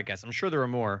for podcasts. I'm sure there are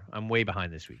more. I'm way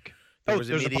behind this week. There was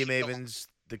a there's Media Mavens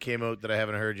that came out that I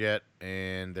haven't heard yet,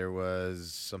 and there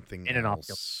was something And an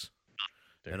else.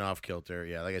 An off kilter.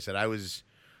 Yeah, like I said, I was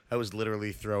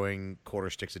literally throwing quarter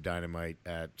sticks of dynamite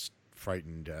at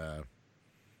frightened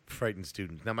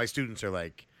students. Now my students are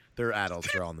like, they're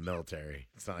adults. They're all in the military.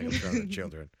 It's not like I'm throwing at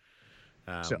children.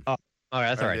 All right,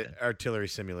 that's all right. The artillery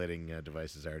simulating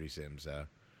devices, arty sims,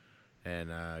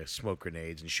 and smoke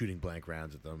grenades and shooting blank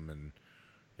rounds at them, and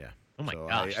yeah. Oh my so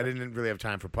gosh. I didn't really have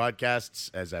time for podcasts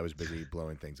as I was busy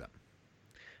blowing things up.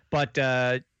 But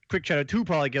quick shout out to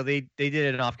Polykill. They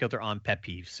did an off kilter on pet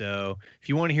peeves. So if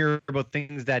you want to hear about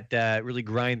things that really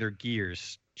grind their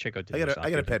gears, check out. I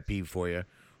got a pet peeve for you.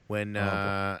 When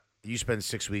you spend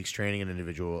 6 weeks training an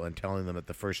individual and telling them that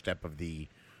the first step of the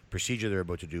procedure they're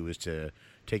about to do is to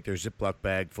take their Ziploc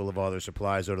bag full of all their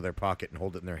supplies out of their pocket and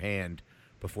hold it in their hand,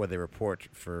 before they report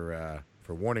for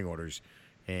warning orders,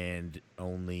 and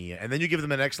then you give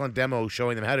them an excellent demo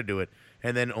showing them how to do it,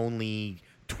 and then only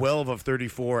 12 of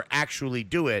 34 actually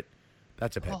do it.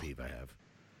 That's a pet peeve I have.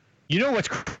 You know what's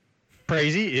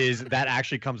crazy is that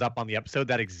actually comes up on the episode,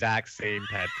 that exact same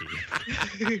pet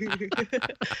peeve.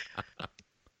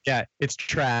 Yeah, it's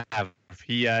Trav.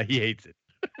 He hates it.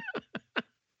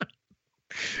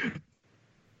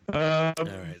 All right,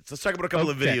 so let's talk about a couple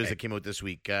of Okay. videos that came out this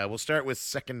week. We'll start with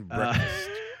Second Breakfast.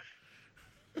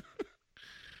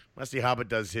 Musty Hobbit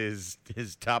does his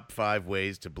top 5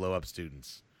 ways to blow up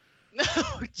students.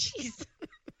 Oh, jeez.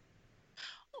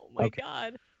 Oh my Okay.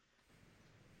 God.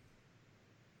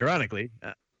 Ironically,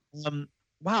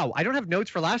 wow, I don't have notes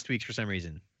for last week's for some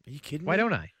reason. Are you kidding Why me?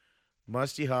 don't I?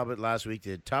 Musty Hobbit last week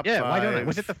did top Yeah, 5. why don't I?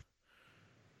 Was it the?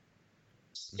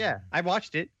 Yeah, I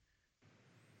watched it.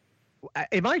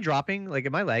 Am I dropping? Like,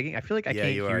 am I lagging? I feel like I Yeah,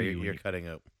 can't you hear are. you. You're cutting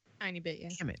out. Tiny bit, yeah.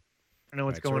 Damn it! I don't know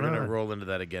what's All right, so going we're on. gonna roll into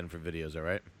that again for videos. All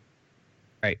right.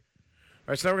 Right.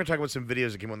 All right, so now we're going to talk about some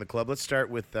videos that came on the club. Let's start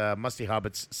with Musty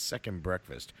Hobbit's Second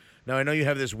Breakfast. Now, I know you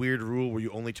have this weird rule where you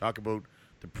only talk about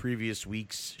the previous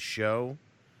week's show,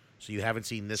 so you haven't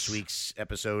seen this week's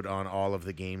episode on all of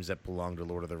the games that belong to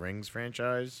Lord of the Rings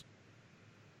franchise.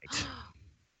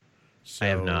 So, I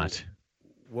have not.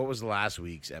 What was last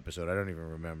week's episode? I don't even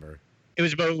remember. It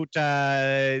was about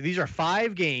these are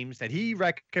 5 games that he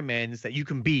recommends that you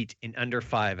can beat in under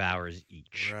 5 hours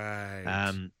each.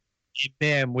 Right.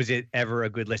 Man, was it ever a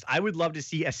good list? I would love to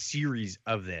see a series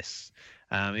of this.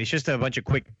 It's just a bunch of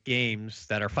quick games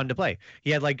that are fun to play. He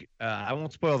had I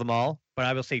won't spoil them all, but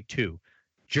I will say 2.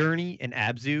 Journey and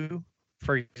Abzu,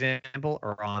 for example,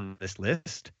 are on this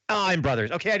list. Oh, and Brothers.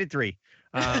 Okay, I did 3.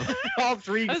 All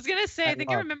 3. I was gonna say, I think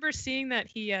I love. remember seeing that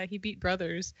he beat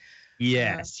Brothers.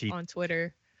 Yes, On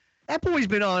Twitter. that boy's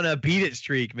been on a beat it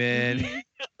streak, man.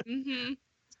 Mm-hmm.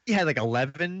 He had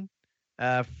 11.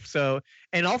 So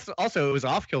and also it was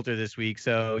off kilter this week,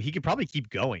 so he could probably keep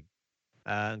going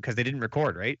because they didn't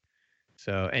record, right?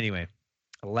 So anyway,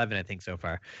 11 I think so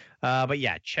far. But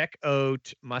yeah, check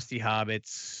out Musty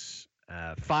Hobbit's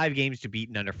 5 games to beat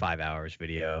in under 5 hours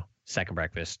video. Second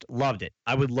Breakfast, loved it.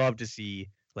 I would love to see,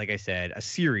 like I said, a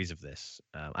series of this.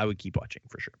 I would keep watching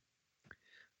for sure.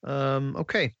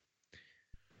 Okay.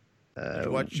 Did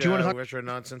you watch do you want to talk? Retro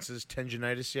Nonsense's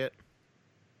Tendinitis yet?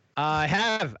 I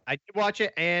have. I did watch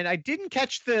it, and I didn't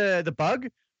catch the bug,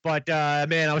 but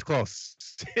man, I was close.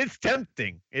 It's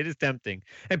tempting. It is tempting,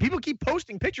 and people keep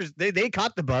posting pictures. They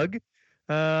caught the bug.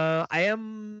 I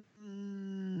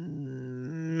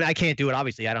can't do it.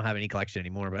 Obviously, I don't have any collection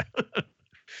anymore,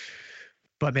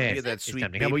 but man, You get that it's sweet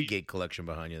tempting. How about Baby you? Gate collection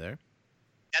behind you there.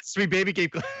 That sweet baby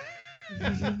cake.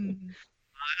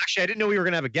 Actually, I didn't know we were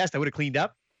gonna have a guest. I would have cleaned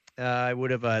up. I would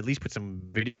have at least put some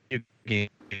video game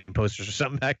posters or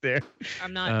something back there.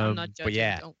 I'm not but judging.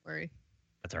 yeah. Don't worry.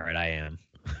 That's all right. I am.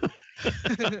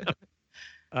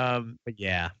 But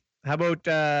yeah. How about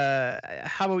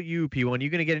you, P1? You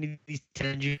gonna get any of these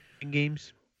Tenjin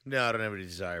games? No, I don't have any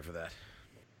desire for that.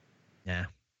 Nah.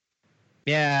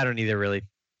 Yeah, I don't either really.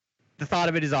 The thought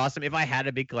of it is awesome. If I had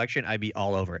a big collection, I'd be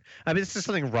all over it. I mean, this is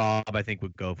something Rob I think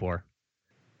would go for.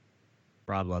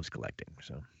 Rob loves collecting,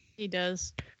 so. He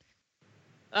does.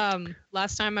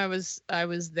 Last time I was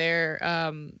there.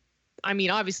 I mean,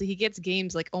 obviously he gets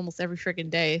games like almost every freaking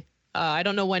day. I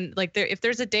don't know when. If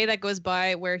there's a day that goes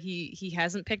by where he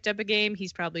hasn't picked up a game,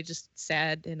 he's probably just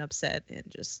sad and upset and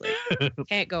just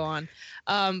can't go on.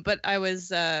 But I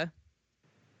was.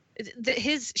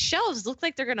 His shelves look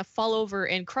like they're gonna fall over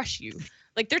and crush you.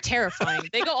 Like they're terrifying.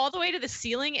 They go all the way to the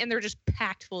ceiling and they're just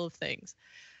packed full of things.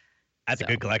 That's a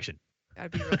good collection. Gotta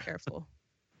be real careful.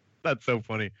 That's so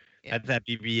funny. Yeah. That's at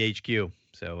BBHQ.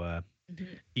 So Mhm.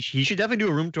 he should definitely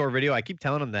do a room tour video. I keep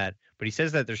telling him that, but he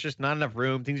says that there's just not enough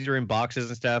room. Things are in boxes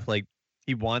and stuff. Like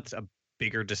he wants a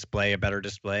bigger display, a better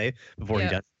display before he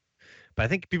Yeah. does. But I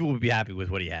think people would be happy with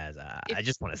what he has. I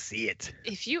just want to see it.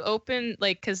 If you open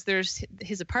because there's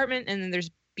his apartment and then there's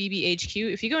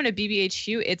BBHQ. If you go into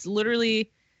BBHQ, it's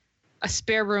literally a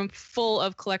spare room full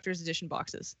of collector's edition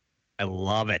boxes. I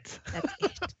love it. That's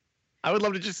it. I would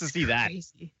love to just to see that.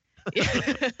 Crazy.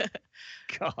 Yeah.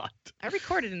 God. I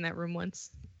recorded in that room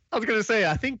once. I was gonna say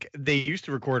I think they used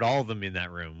to record all of them in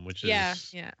that room, which is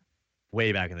Yeah.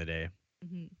 way back in the day.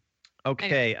 Hmm.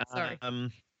 Okay. Anyway, sorry.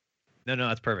 No,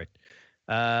 that's perfect.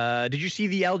 Did you see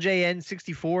the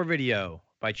LJN64 video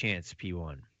by chance,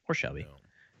 P1 or Shelby? No.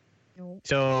 No.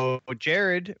 So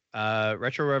Jared,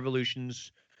 Retro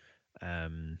Revolutions,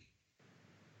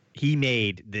 he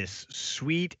made this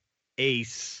sweet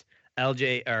ace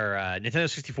LJ or Nintendo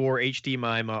 64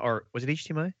 HDMI or was it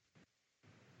HDMI?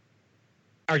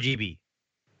 RGB.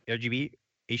 RGB,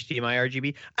 HDMI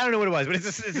RGB. I don't know what it was, but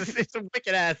it's a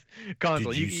wicked ass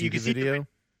console. Did you see the can video?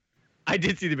 I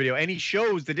did see the video, and he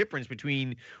shows the difference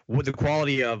between what the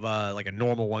quality of like a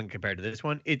normal one compared to this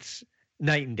one. It's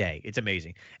night and day. It's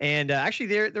amazing. And actually,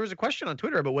 there was a question on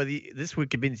Twitter about whether this would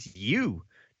convince you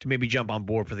to maybe jump on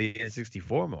board for the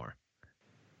N64 more.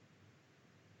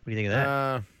 What do you think of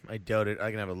that? I doubt it. I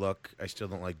can have a look. I still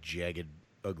don't like jagged,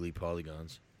 ugly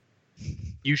polygons.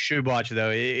 You should watch it,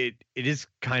 though. It is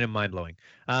kind of mind blowing.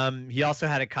 He also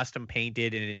had it custom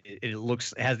painted, and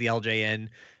it has the LJN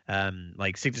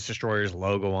like Cygnus Destroyer's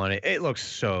logo on it. It looks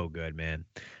so good, man.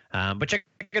 But check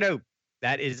it out.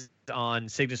 That is on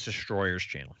Cygnus Destroyer's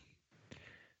channel.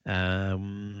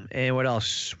 And what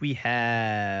else we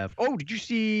have? Oh, did you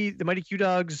see the Mighty Q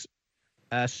Dogs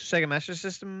Sega Master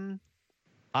System?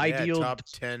 Ideal top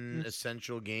 10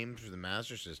 essential games for the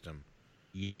Master System.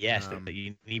 Yes, that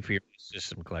you need for your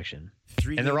system collection.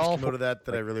 3 and games they're all come out of that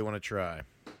I really want to try.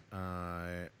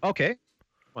 Okay.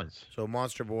 Once. So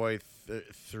Monster Boy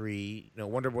 3, no,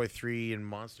 Wonder Boy 3 and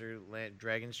Monster Land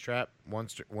Dragon's Trap.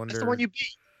 Wonder. That's the one you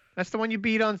beat. That's the one you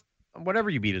beat on whatever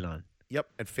you beat it on. Yep,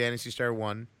 and Phantasy Star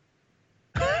 1.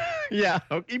 Yeah,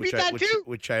 you beat that too.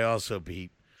 Which I also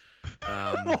beat.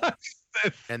 What is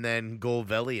this? And then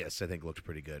Golvelius, I think, looks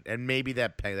pretty good. And maybe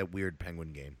that weird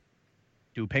penguin game.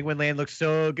 Dude, Penguin Land looks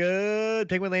so good.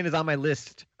 Penguin Land is on my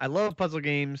list. I love puzzle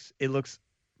games. It looks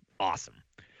awesome.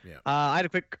 Yeah. I had a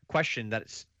quick question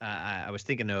that I was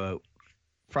thinking of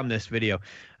from this video.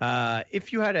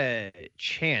 If you had a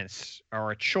chance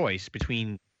or a choice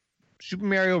between Super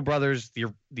Mario Brothers,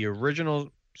 the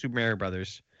original Super Mario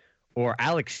Brothers, or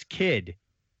Alex Kidd,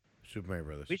 Super Mario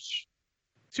Brothers. which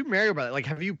Super Mario Brothers? Like,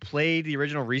 have you played the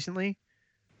original recently?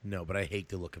 No, but I hate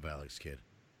the look of Alex Kidd.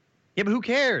 Yeah, but who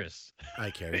cares?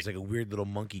 I care. He's like a weird little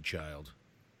monkey child.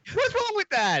 What's wrong with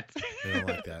that? I don't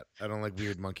like that. I don't like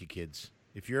weird monkey kids.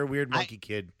 If you're a weird monkey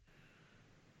kid,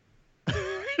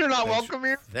 You're not Thanks welcome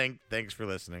here. thanks for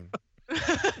listening.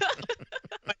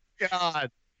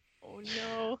 God. Oh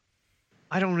no.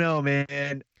 I don't know,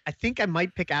 man. I think I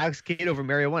might pick Alex Kidd over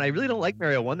Mario 1. I really don't like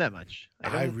Mario 1 that much.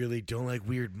 I really don't like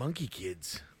weird monkey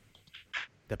kids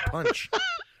that punch.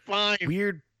 Fine.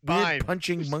 Weird Fine.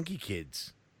 punching monkey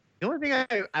kids. The only thing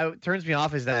I turns me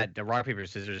off is that the rock paper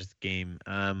scissors game.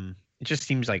 It just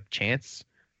seems like chance.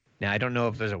 Now I don't know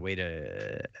if there's a way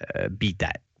to beat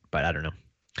that, but I don't know.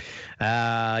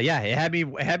 Yeah, it had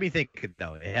me thinking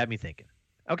though. It had me thinking.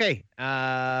 Okay.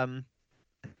 I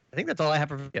think that's all I have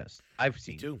for videos I've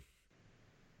seen. Me too.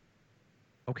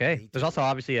 Okay. Me There's too. also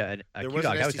obviously a There Q was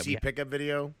an Dog house that we STC pickup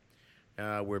video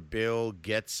where Bill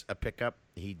gets a pickup.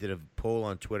 He did a poll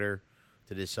on Twitter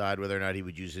to decide whether or not he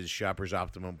would use his Shopper's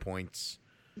Optimum points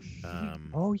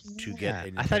to get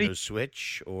a I thought Nintendo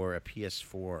Switch or a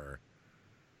PS4.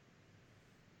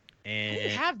 And, Who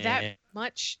would have that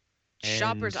much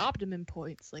Shopper's and- Optimum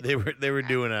points? Like They were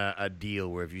doing a deal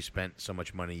where if you spent so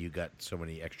much money, you got so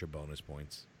many extra bonus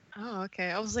points. Oh,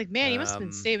 okay. I was like, man, he must have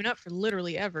been saving up for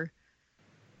literally ever.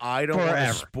 I don't want to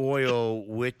Forever. spoil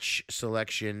which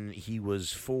selection he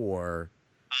was for,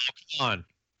 Come on.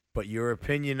 but your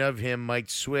opinion of him might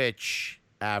switch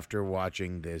after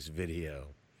watching this video.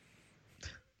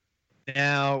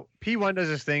 Now, P1 does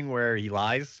this thing where he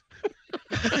lies.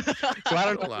 So I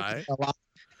don't know. lie.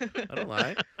 I don't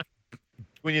lie.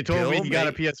 When you told me Bill he got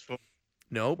a made- PS4.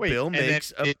 No, Wait, Bill and then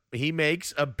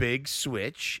makes a big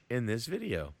switch in this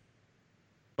video.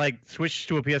 Like, switch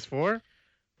to a PS4?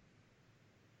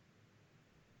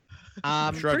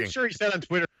 I'm shrugging. pretty sure he said on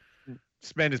Twitter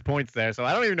spend his points there, so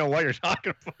I don't even know what you're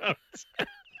talking about.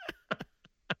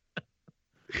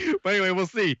 But anyway, we'll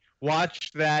see.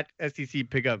 Watch that STC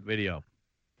pickup video.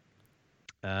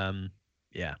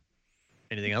 Yeah.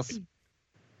 Anything else?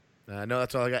 No,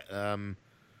 that's all I got.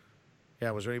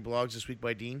 Yeah, was there any blogs this week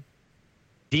by Dean?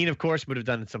 Dean, of course, would have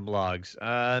done some blogs.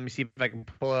 Let me see if I can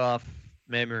pull it off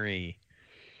memory.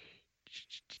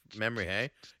 Memory,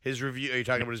 hey? His review. Are you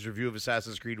talking about his review of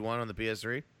Assassin's Creed 1 on the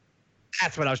PS3?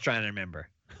 That's what I was trying to remember.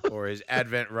 Or his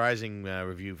Advent Rising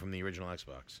review from the original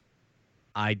Xbox?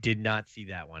 I did not see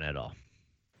that one at all.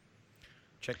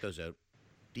 Check those out.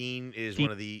 Dean is Dean-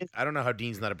 one of the... I don't know how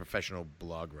Dean's not a professional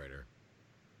blog writer.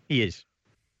 He is.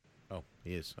 Oh,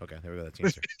 he is. Okay, there we go. That's the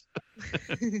answer.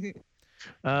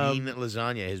 Dean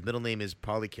Lasagna. His middle name is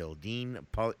Polykill.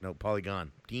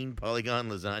 Polygon. Dean Polygon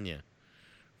Lasagna.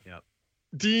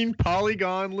 Dean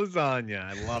Polygon Lasagna.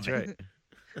 I love That's it.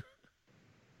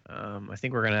 right. I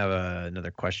think we're gonna have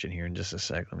another question here in just a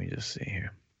sec. Let me just see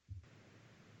here.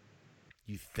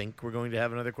 You think we're going to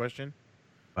have another question?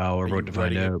 Well, we're Are about you to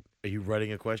find writing out. Are you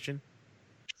writing a question?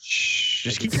 Shh,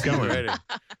 just I can keep see you going. writing.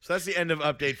 So So that's the end of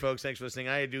update, folks. Thanks for listening.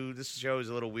 This show is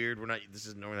a little weird. This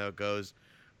isn't normally how it goes.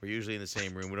 We're usually in the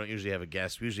same room. We don't usually have a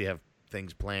guest. We usually have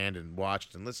things planned and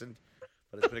watched and listened.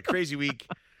 But it's been a crazy week.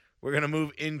 We're going to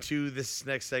move into this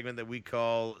next segment that we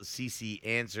call CC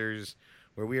Answers,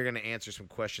 where we are going to answer some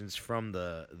questions from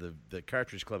the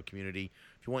Cartridge Club community.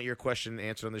 If you want your question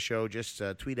answered on the show, just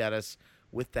tweet at us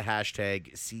with the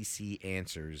hashtag CC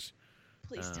Answers.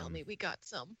 Please tell me we got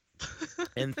some.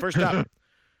 And first up,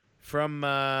 from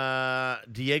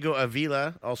Diego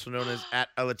Avila, also known as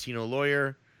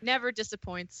 @alatino_lawyer. Never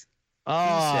disappoints.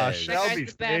 Oh, says-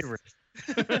 Shelby's That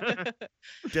guy's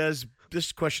favorite.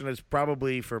 This question is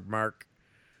probably for Mark.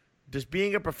 Does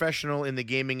being a professional in the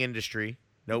gaming industry,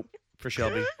 nope, for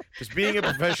Shelby, does being a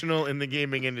professional in the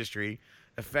gaming industry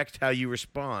affect how you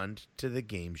respond to the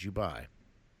games you buy?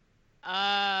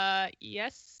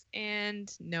 Yes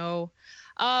and no.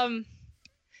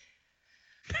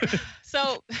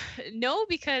 So no,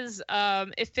 because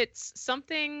if it's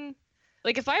something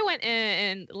like if I went in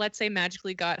and let's say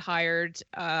magically got hired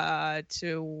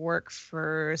to work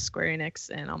for Square Enix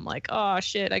and I'm like, oh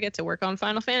shit, I get to work on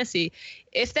Final Fantasy.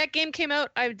 If that game came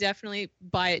out, I would definitely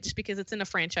buy it just because it's in a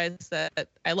franchise that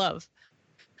I love.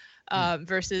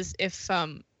 Versus if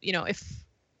if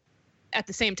at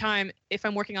the same time, if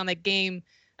I'm working on that game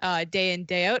day in,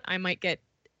 day out, I might get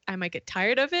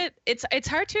tired of it. It's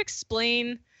hard to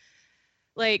explain,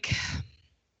 like,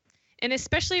 and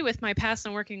especially with my past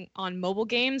on working on mobile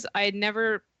games, I had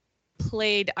never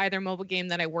played either mobile game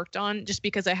that I worked on just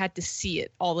because I had to see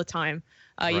it all the time.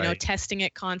 Right. Testing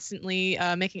it constantly,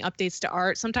 making updates to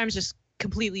art, sometimes just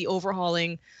completely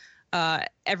overhauling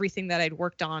everything that I'd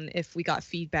worked on if we got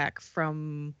feedback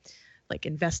from like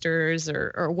investors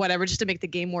or whatever, just to make the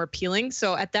game more appealing.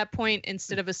 So at that point,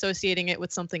 instead of associating it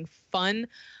with something fun,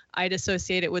 I'd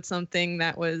associate it with something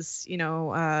that was,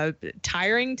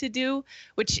 tiring to do,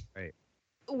 which Right.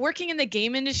 Working in the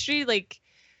game industry, like,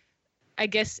 I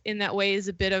guess in that way is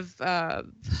a bit of, I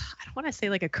don't want to say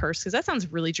like a curse because that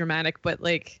sounds really dramatic, but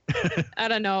like, I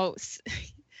don't know.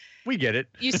 We get it.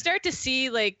 You start to see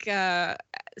like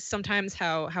sometimes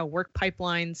how work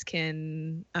pipelines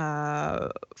can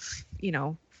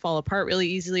fall apart really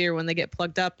easily, or when they get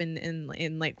plugged up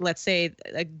in like, let's say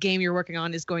a game you're working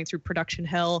on is going through production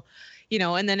hell,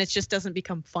 and then it just doesn't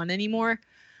become fun anymore.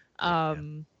 But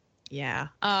yeah,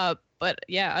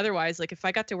 otherwise, like if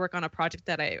I got to work on a project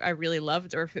that I really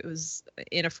loved, or if it was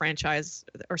in a franchise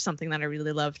or something that I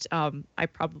really loved, I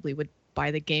probably would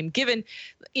buy the game, given,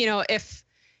 if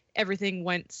everything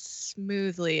went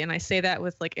smoothly. And I say that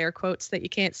with like air quotes that you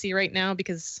can't see right now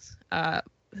because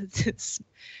it's,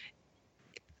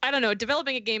 I don't know,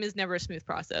 developing a game is never a smooth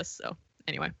process. So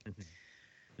anyway,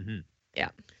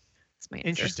 yeah, that's my answer.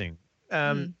 Interesting.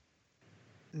 Have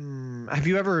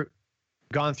you ever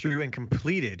gone through and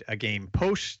completed a game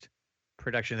post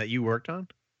production that you worked on?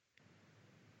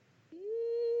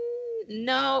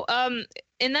 No,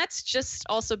 and that's just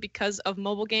also because of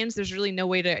mobile games. There's really no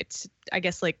way to I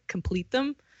guess, like complete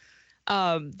them.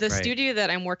 The studio that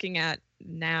I'm working at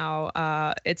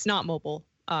now, it's not mobile,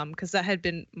 because that had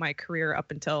been my career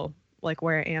up until like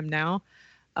where I am now.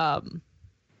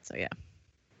 So yeah.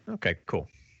 Okay, cool.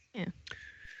 Yeah.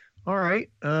 All right.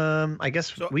 I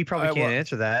guess we probably can't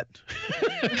answer that.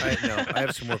 I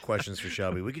have some more questions for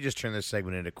Shelby. We could just turn this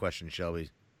segment into questions, Shelby.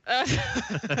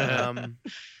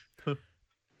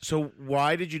 So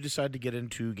why did you decide to get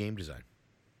into game design?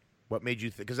 What made you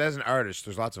think? Because as an artist,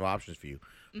 there's lots of options for you.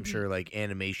 I'm sure like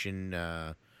animation,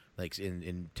 like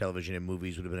in television and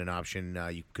movies would have been an option.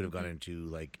 You could have gone into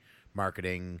like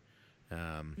marketing.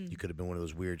 You could have been one of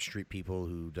those weird street people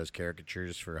who does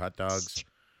caricatures for hot dogs.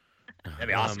 That'd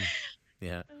be awesome.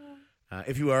 Yeah.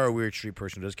 If you are a weird street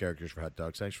person who does characters for hot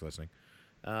dogs, thanks for listening.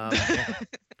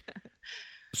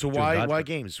 So why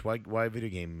games? Why video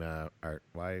game art?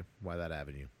 Why that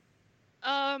avenue?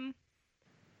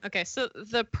 Okay, so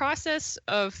the process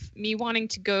of me wanting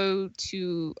to go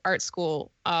to art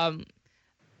school,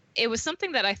 it was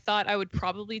something that I thought I would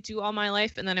probably do all my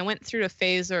life, and then I went through a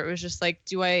phase where it was just like,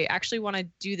 do I actually want to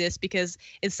do this because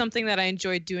it's something that I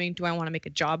enjoyed doing? Do I want to make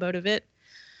a job out of it?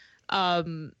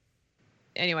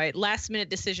 Anyway, last minute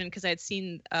decision, because I had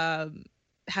seen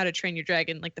How to Train Your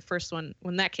Dragon, like the first one,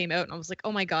 when that came out, and I was like,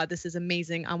 oh my god, this is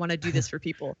amazing, I want to do this for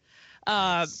people.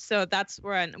 So that's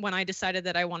when I decided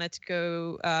that I wanted to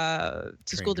go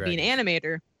to school to be an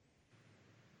animator.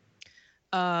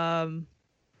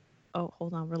 Oh,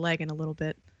 hold on, we're lagging a little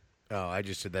bit. Oh, I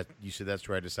just said that. You said that's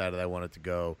where I decided I wanted to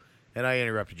go, and I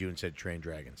interrupted you and said train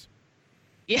dragons.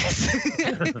 Yes.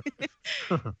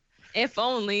 If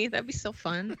only. That'd be so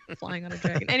fun, flying on a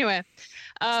dragon. Anyway.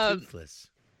 Toothless.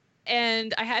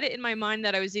 And I had it in my mind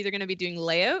that I was either going to be doing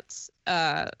layouts,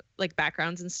 like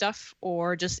backgrounds and stuff,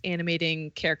 or just animating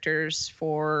characters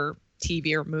for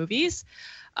TV or movies.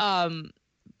 But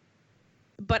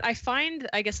I find,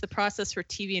 I guess, the process for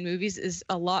TV and movies is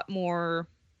a lot more,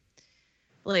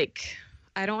 like,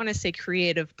 I don't want to say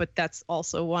creative, but that's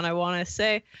also one I want to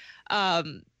say.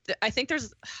 I think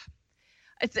there's,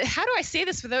 how do I say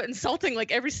this without insulting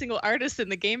like every single artist in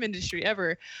the game industry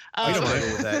ever? I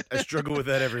struggle with that. I struggle with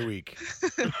that every week.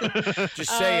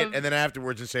 Just say it, and then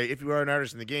afterwards, and say, if you are an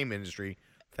artist in the game industry,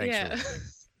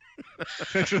 thanks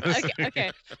for listening.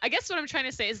 Okay. I guess what I'm trying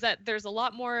to say is that there's a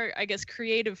lot more, I guess,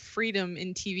 creative freedom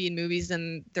in TV and movies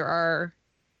than there are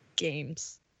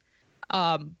games.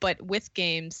 But with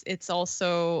games, it's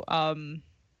also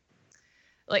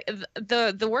like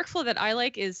the workflow that I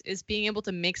like is being able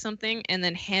to make something and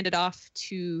then hand it off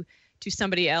to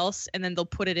somebody else, and then they'll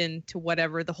put it into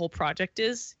whatever the whole project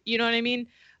is. You know what I mean?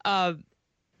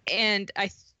 And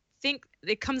I think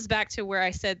it comes back to where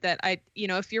I said that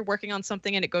if you're working on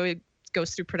something and it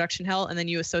goes through production hell, and then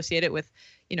you associate it with,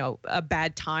 a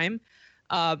bad time.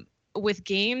 With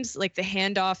games, like the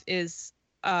handoff is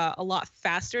a lot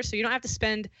faster, so you don't have to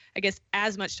spend, I guess,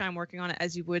 as much time working on it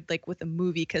as you would like with a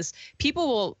movie, because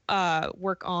people will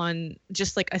work on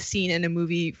just like a scene in a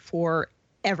movie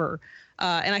forever,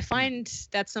 and I find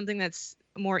that's something that's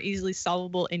more easily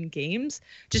solvable in games,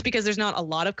 just because there's not a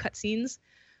lot of cutscenes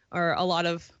or a lot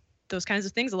of those kinds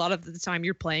of things. A lot of the time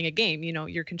you're playing a game,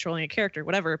 you're controlling a character,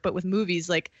 whatever. But with movies,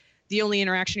 like the only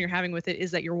interaction you're having with it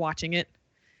is that you're watching it,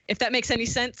 if that makes any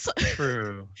sense.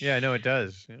 True. Yeah, no, it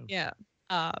does. Yeah.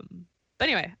 But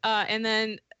anyway, and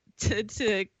then to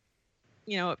the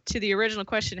original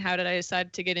question, how did I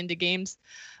decide to get into games?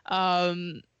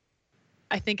 I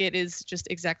think it is just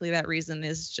exactly that reason,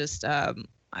 is just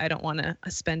I don't want to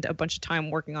spend a bunch of time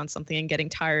working on something and getting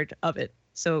tired of it.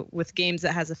 So with games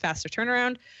that has a faster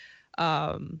turnaround,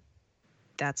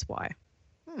 that's why.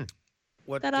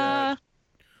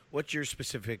 What's your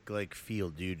specific like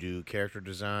field? Do you do character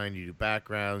design? Do you do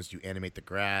backgrounds? Do you animate the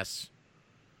grass?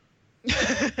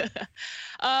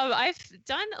 I've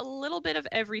done a little bit of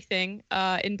everything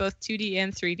in both 2D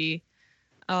and 3D.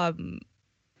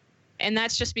 And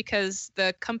that's just because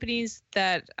the companies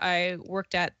that I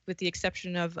worked at, with the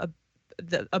exception of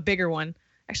a bigger one,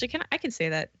 actually, I can say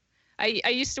that I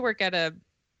used to work at a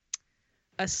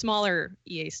smaller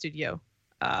EA studio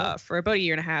for about a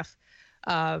year and a half,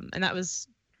 and that was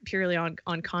purely on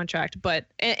contract. But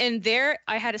and there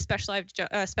I had a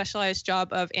specialized job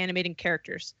of animating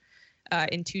characters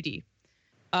in 2D.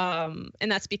 And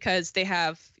that's because they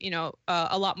have,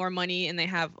 a lot more money, and they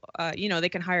have, they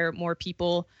can hire more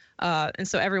people. And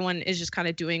so everyone is just kind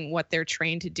of doing what they're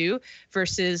trained to do,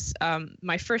 versus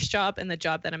my first job and the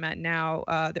job that I'm at now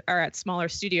are at smaller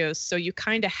studios. So you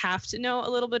kind of have to know a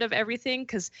little bit of everything,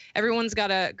 because everyone's got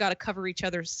to cover each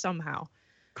other somehow.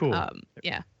 Cool.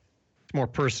 Yeah. It's more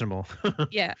personable.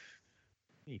 Yeah.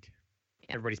 Neat.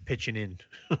 Yeah. Everybody's pitching in.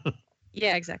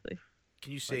 Yeah, exactly.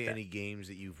 Can you say Like any games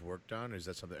that you've worked on, or is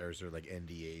that something, or is there like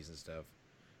NDAs and stuff?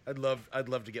 I'd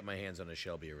love to get my hands on a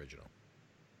Shelby original.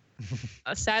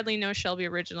 Sadly, no Shelby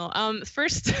original.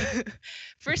 First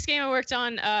game I worked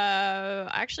on, I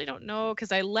actually don't know,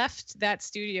 because I left that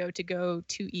studio to go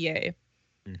to EA,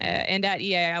 and at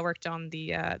EA I worked on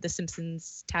the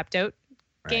Simpsons Tapped Out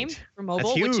game for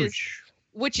mobile, That's huge.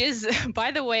 which is by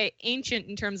the way ancient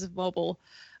in terms of mobile,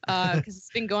 because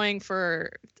it's been going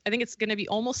for, I think it's going to be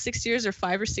almost 6 years, or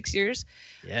 5 or 6 years.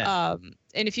 Yeah.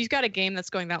 And if you've got a game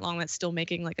that's going that long, that's still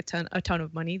making like a ton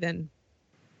of money, then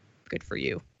good for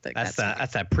you. Like, that's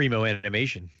that primo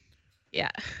animation. Yeah.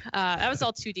 That was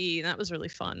all 2D, and that was really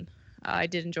fun. I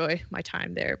did enjoy my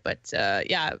time there, but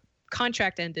yeah,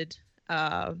 contract ended,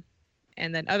 and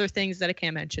then other things that I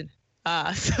can't mention.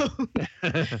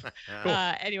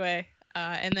 Anyway,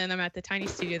 and then I'm at the tiny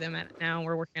studio that I'm at now, and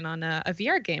we're working on a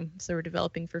VR game. So we're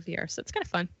developing for VR. So it's kind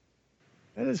of fun.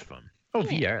 That is fun. Oh,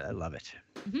 Yeah. VR. I love it.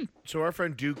 So our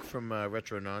friend Duke from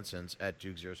Retro Nonsense at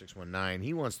Duke0619,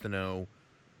 he wants to know,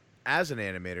 as an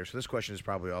animator, so this question is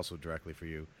probably also directly for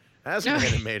you. As an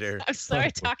animator, I'm sorry,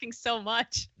 talking so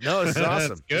much. no, this is awesome.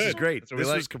 That's This is good. great. That's what we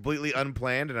This was like. completely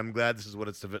unplanned, and I'm glad this is what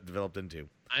it's developed into.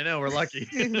 I know. We're lucky.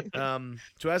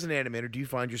 So as an animator, do you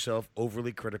find yourself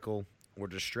overly critical or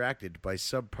distracted by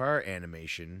subpar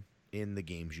animation in the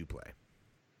games you play?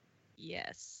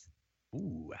 Yes.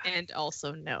 Ooh. And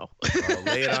also no. Oh,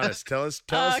 lay it on us. Tell us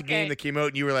a Okay. game that came out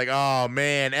and you were like, oh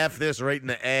man, F this right in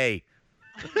the A.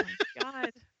 Oh my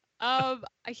god.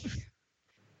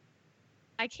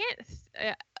 I can't.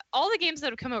 All the games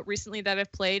that have come out recently that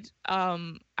I've played,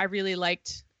 I really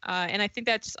liked. And I think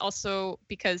that's also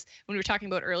because when we were talking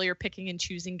about earlier picking and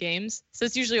choosing games, so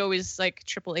it's usually always like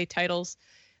AAA titles,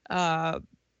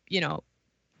 you know,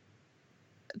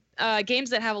 games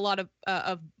that have a lot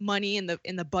of money in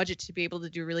the budget to be able to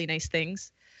do really nice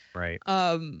things. Right.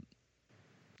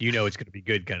 You know it's going to be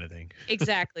good kind of thing.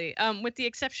 Exactly. With the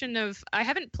exception of, I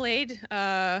haven't played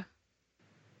Mass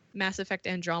Effect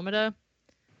Andromeda,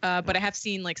 but I have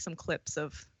seen like some clips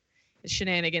of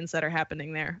shenanigans that are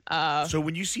happening there. So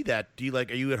when you see that,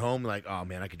 are you at home like, oh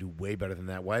man, I could do way better than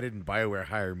that. Why didn't BioWare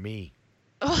hire me?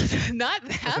 Oh, not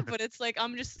that, but it's like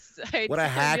What a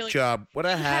hack job! What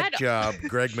a hack job,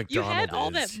 Greg McDonald. You had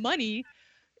all that money,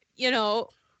 you know.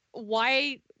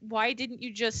 Why didn't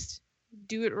you just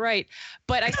do it right?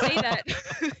 But I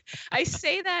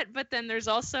say that, but then there's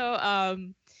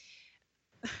also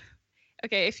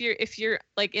okay, if you're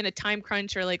like in a time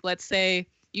crunch, or like let's say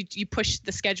you push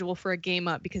the schedule for a game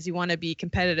up because you want to be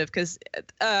competitive, because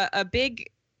a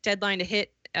big deadline to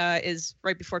hit is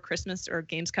right before Christmas, or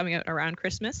games coming out around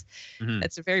Christmas. Mhm.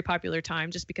 That's a very popular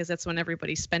time, just because that's when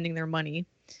everybody's spending their money.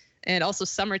 And also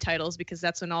summer titles, because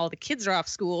that's when all the kids are off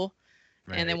school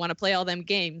and they want to play all them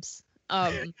games.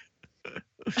 But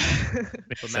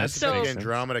Mass Effect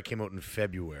Andromeda came out in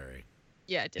February.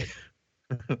 Yeah, it did.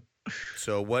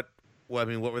 So what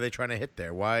were they trying to hit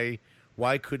there? Why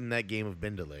couldn't that game have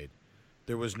been delayed?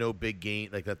 There was no big game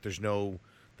like that.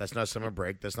 That's not summer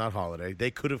break. That's not holiday. They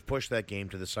could have pushed that game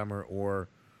to the summer or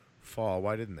fall.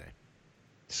 Why didn't they?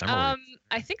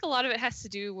 I think a lot of it has to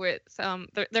do with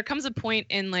there comes a point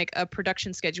in like a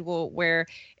production schedule where,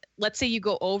 let's say you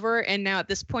go over, and now at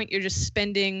this point you're just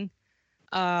spending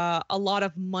a lot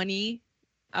of money,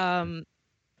 and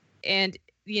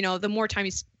you know, the more time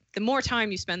you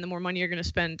spend, the more money you're going to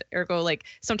spend. Ergo, like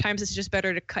sometimes it's just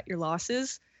better to cut your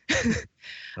losses.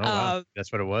 Wow.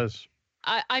 That's what it was.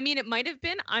 I mean, it might have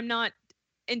been. I'm not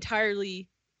entirely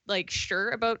like sure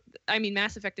about. I mean,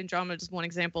 Mass Effect Andromeda is one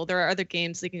example. There are other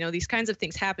games, like, you know, these kinds of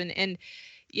things happen, and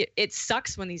it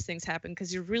sucks when these things happen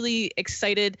because you're really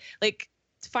excited. Like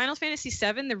Final Fantasy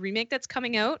VII, the remake that's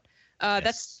coming out,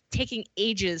 that's taking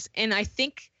ages, and I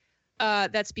think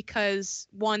that's because,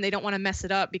 one, they don't want to mess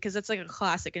it up, because that's like a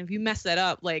classic, and if you mess that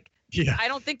up, like, I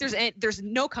don't think there's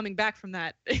no coming back from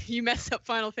that. You mess up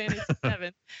Final Fantasy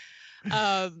VII.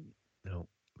 No.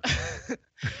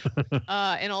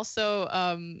 And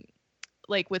also,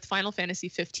 like with Final Fantasy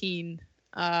 15,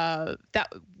 that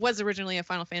was originally a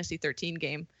Final Fantasy 13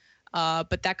 game,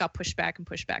 but that got pushed back and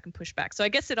pushed back and pushed back. So I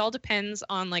guess it all depends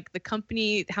on like the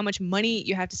company, how much money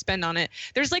you have to spend on it.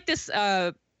 There's like this,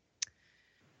 I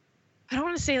don't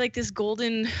want to say like this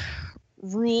golden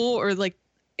rule, or like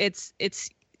it's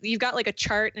you've got like a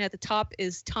chart, and at the top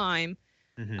is time.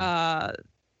 Mhm.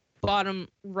 Bottom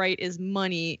right is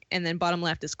money, and then bottom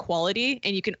left is quality,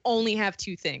 and you can only have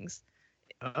two things.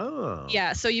 Oh.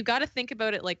 Yeah, so you got to think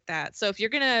about it like that. So if you're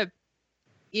gonna,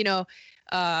 you know,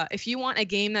 if you want a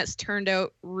game that's turned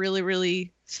out really,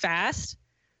 really fast,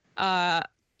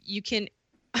 you can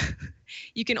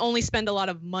you can only spend a lot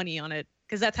of money on it,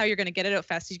 because that's how you're gonna get it out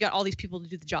fast. You got all these people to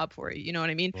do the job for you. You know what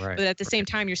I mean? Right. But at the same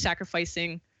time, you're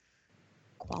sacrificing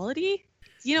quality.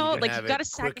 You know, like you've got to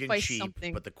sacrifice cheap,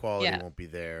 something. but the quality won't be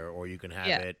there. Or you can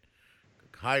have it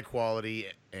high quality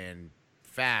and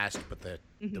fast, but the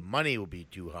money will be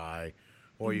too high.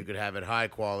 Or you could have it high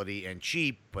quality and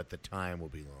cheap, but the time will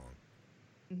be long.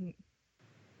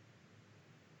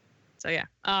 So yeah,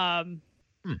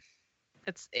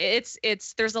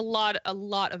 it's there's a lot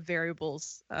of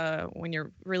variables when you're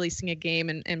releasing a game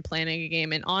and planning a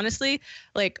game. And honestly,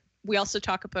 like we also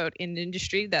talk about in the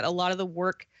industry, that a lot of the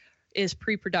work is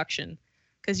pre-production,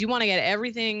 because you want to get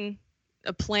everything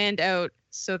planned out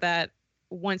so that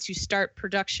once you start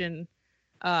production,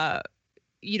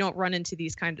 you don't run into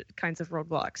these kinds of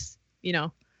roadblocks. You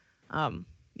know,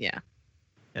 yeah.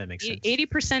 That makes sense.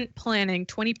 80% planning,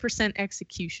 20%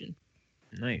 execution.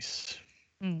 Nice.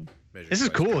 Measured This is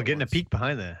twice, cool. cut Getting once. a peek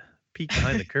behind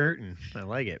the curtain. I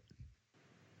like it.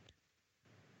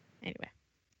 Anyway.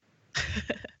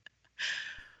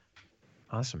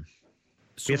 Awesome.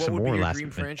 So have what some would be more your last dream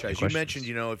minute franchise? You questions. mentioned,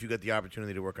 you know, if you got the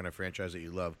opportunity to work on a franchise that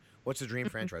you love, what's the dream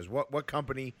franchise? What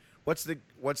company? What's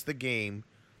the game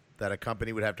that a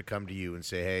company would have to come to you and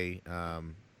say, hey,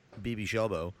 BB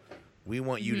Shelbo, we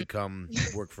want you to come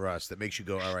work for us? That makes you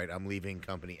go, all right, I'm leaving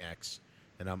company X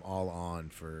and I'm all on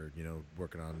for, you know,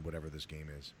 working on whatever this game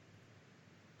is.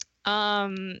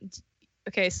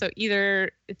 Okay, so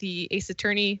either the Ace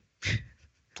Attorney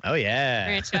Oh yeah.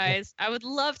 franchise. I would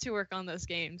love to work on those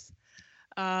games.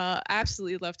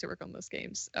 Absolutely love to work on those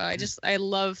games. I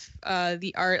love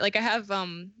the art. Like I have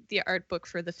the art book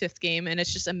for the 5th game, and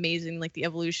it's just amazing. Like the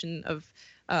evolution of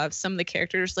some of the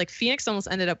characters. Like Phoenix almost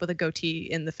ended up with a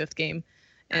goatee in the 5th game,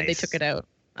 and they took it out.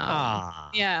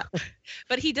 Yeah,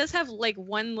 but he does have like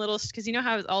one little, because you know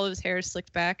how all of his hair is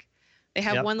slicked back. They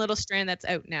have one little strand that's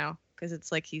out now because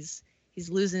it's like he's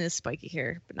losing his spiky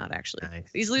hair, but not actually. Nice.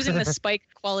 He's losing the spike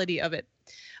quality of it.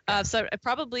 So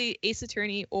probably Ace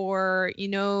Attorney, or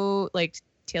like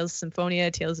Tales of Symphonia,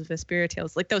 Tales of Vesperia,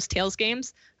 Tales, like those Tales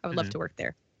games. I would love to work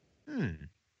there.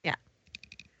 Yeah,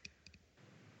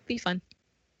 be fun.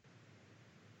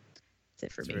 That's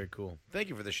it for me. Very cool. Thank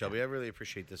you for this, Shelby. I really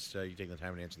appreciate this. You taking the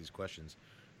time to answer these questions.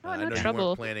 Oh, I no know trouble. you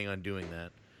weren't planning on doing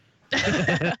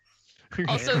that.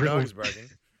 Also, And the dog's barking.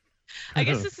 I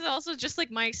guess this is also just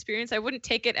like my experience. I wouldn't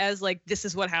take it as like this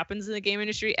is what happens in the game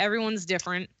industry. Everyone's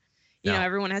different. You know,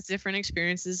 everyone has different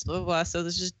experiences, blah, blah, blah. So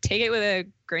let's just take it with a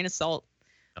grain of salt.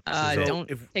 Don't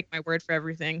take my word for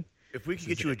everything. If we could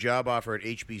get you a job offer at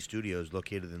HB Studios,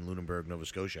 located in Lunenburg, Nova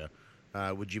Scotia,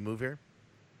 would you move here?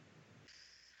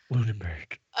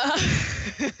 Lunenburg.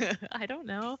 I don't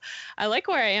know. I like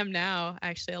where I am now,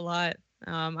 actually, a lot.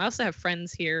 I also have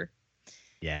friends here.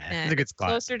 Yeah, it's a good spot.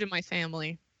 Closer to my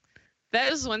family.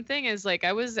 That is one thing, is like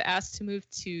I was asked to move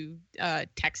to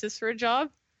Texas for a job.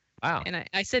 Wow. And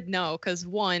I said no, because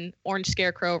one, Orange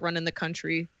Scarecrow running the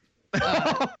country.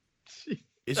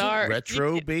 Isn't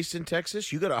Retro based in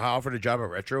Texas? You got offered a job at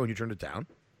Retro and you turned it down?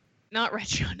 Not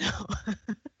Retro, no.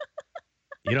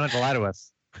 You don't have to lie to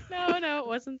us. No, it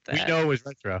wasn't that. We know it was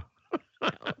Retro. No.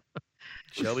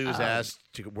 Shelby was asked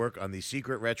to work on the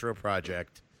secret Retro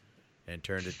project and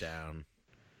turned it down.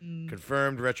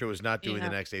 Confirmed Retro was not doing the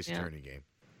next Ace Attorney game.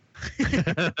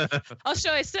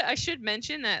 Also, I should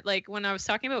mention that, like, when I was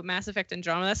talking about Mass Effect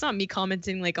Andromeda, that's not me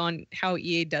commenting like on how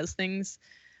EA does things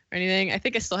or anything. I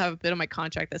think I still have a bit of my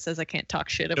contract that says I can't talk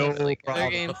shit about other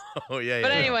games. Oh yeah.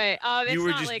 But anyway,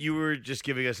 it's you were just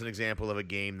giving us an example of a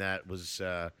game that was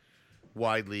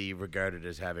widely regarded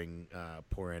as having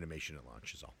poor animation at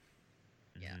launch. Is all.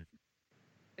 Yeah.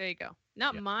 There you go.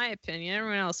 Not my opinion.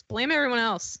 Everyone else. Blame everyone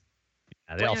else.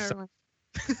 Yeah, they all suck.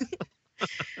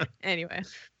 Anyway.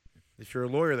 If you're a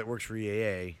lawyer that works for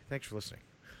EAA, thanks for listening.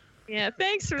 Yeah,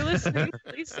 thanks for listening.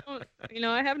 Please don't,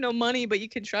 I have no money, but you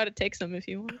can try to take some if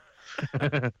you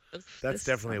want. That's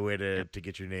definitely a way to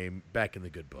get your name back in the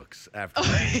good books after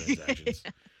transactions.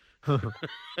 We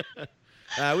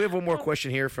have one more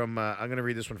question here from, I'm going to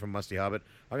read this one from Musty Hobbit.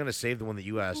 I'm going to save the one that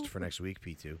you asked for next week,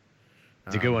 P2.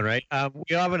 It's a good one, right?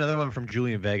 We have another one from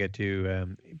Julian Vega,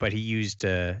 too, but he used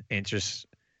answers.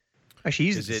 Actually,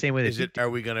 he used it the same way that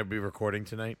Are we going to be recording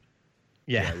tonight?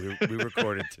 Yeah, we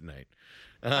recorded tonight.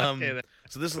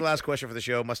 So this is the last question for the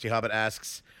show. Musty Hobbit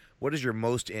asks, what is your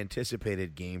most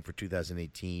anticipated game for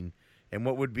 2018? And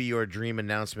what would be your dream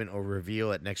announcement or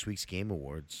reveal at next week's Game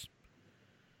Awards?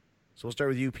 So we'll start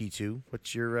with you, P2.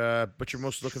 What's your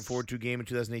most looking forward to game in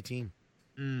 2018?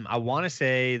 I want to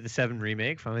say the Final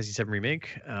Fantasy 7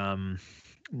 Remake.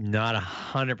 Not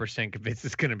 100% convinced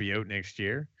it's going to be out next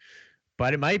year,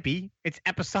 but it might be. It's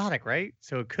episodic, right?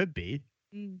 So it could be,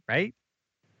 right?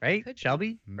 Right,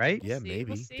 Shelby? Right? Yeah,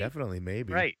 maybe. We'll see. Definitely,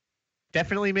 maybe. Right.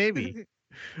 Definitely, maybe.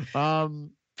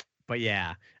 But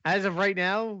yeah, as of right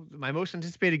now, my most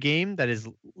anticipated game that is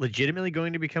legitimately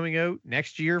going to be coming out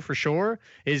next year for sure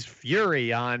is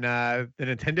Fury on the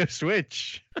Nintendo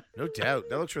Switch. No doubt.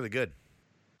 That looks really good.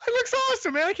 It looks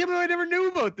awesome, man. I can't believe I never knew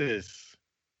about this.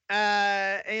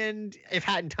 And if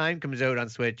Hat in Time comes out on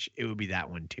Switch, it would be that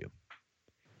one too.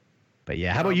 But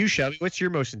yeah, how about you, Shelby? What's your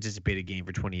most anticipated game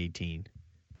for 2018?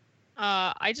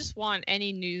 I just want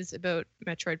any news about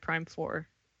Metroid Prime 4.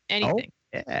 Anything.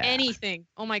 Oh, yeah. Anything.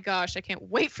 Oh my gosh, I can't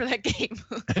wait for that game.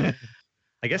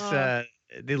 I guess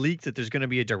they leaked that there's going to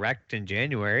be a direct in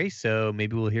January, so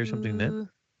maybe we'll hear something then.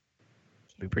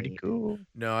 Be pretty cool.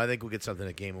 No, I think we'll get something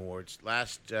at Game Awards.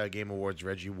 Last Game Awards,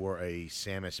 Reggie wore a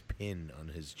Samus pin on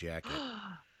his jacket.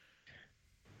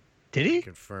 Did he?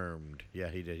 Confirmed. Yeah,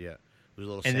 he did. Yeah, it was a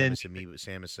little And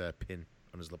Samus pin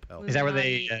on his lapel. Is that where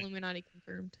they? Illuminati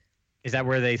confirmed. Is that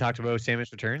where they talked about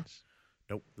Samus Returns?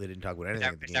 Nope, they didn't talk about anything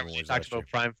at the Is Game that where they Awards talked last year.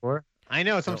 about Prime 4? I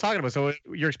know, that's what I'm talking about. So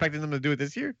you're expecting them to do it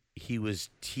this year? He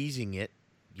was teasing it.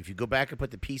 If you go back and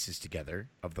put the pieces together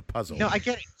of the puzzle, No, I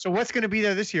get it. So what's going to be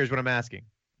there this year is what I'm asking.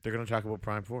 they're going to talk about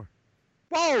Prime 4.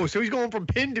 Whoa, so he's going from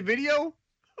pin to video?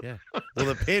 Yeah. Well,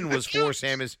 the pin was for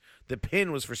Samus. The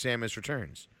pin was for Samus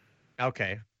Returns.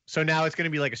 Okay. So now it's going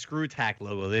to be like a Screw Tack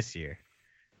logo this year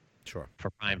Sure. for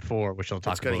Prime 4, which they'll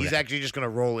talk about. He's actually just going to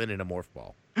roll in a morph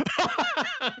ball.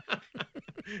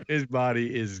 His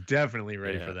body is definitely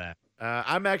ready Yeah. for that.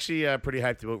 I'm actually pretty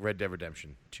hyped about Red Dead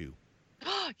Redemption 2.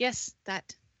 Yes,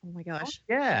 that. Oh my gosh.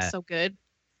 Yeah. That's so good.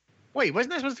 Wait,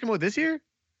 wasn't that supposed to come out this year?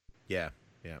 Yeah.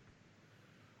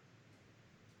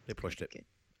 They pushed it. Good.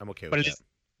 I'm okay But with it is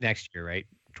next year, right?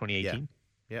 2018.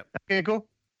 Yeah. Yep. Okay, cool.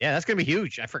 Yeah, that's gonna be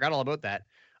huge. I forgot all about that.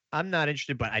 I'm not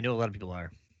interested, but I know a lot of people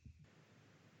are.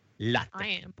 Lot of I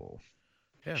am. people.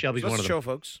 Yeah. Shelby's So that's one the of show,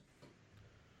 folks.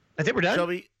 That's it. We're done.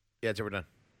 Shelby. Yeah, that's it. We're done.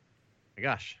 Oh my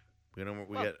gosh.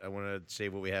 I want to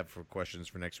save what we have for questions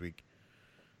for next week.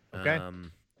 Okay.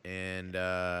 And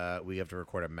we have to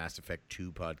record a Mass Effect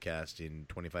 2 podcast in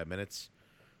 25 minutes.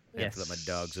 I have to let my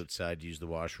dogs outside use the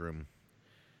washroom.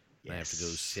 And I have to go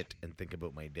sit and think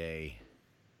about my day.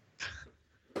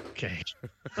 Okay.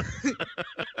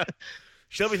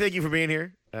 Shelby, thank you for being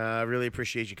here. Really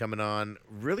appreciate you coming on.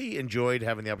 Really enjoyed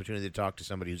having the opportunity to talk to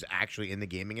somebody who's actually in the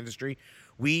gaming industry.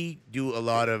 We do a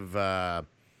lot of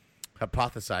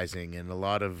hypothesizing and a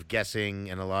lot of guessing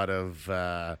and a lot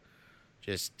of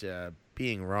just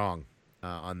being wrong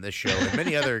on this show. And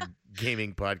many other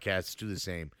gaming podcasts do the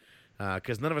same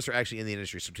because none of us are actually in the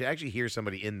industry. So to actually hear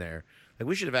somebody in there, like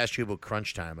we should have asked you about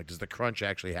crunch time. Like, does the crunch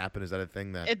actually happen? Is that a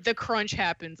thing that The crunch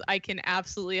happens. I can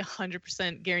absolutely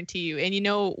 100% guarantee you. And you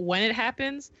know when it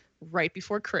happens? Right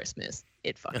before Christmas.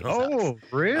 It fucking Oh,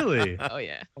 sucks. really? Oh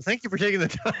yeah. Well, thank you for taking the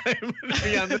time to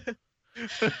be on this.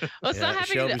 Well, it's Yeah, not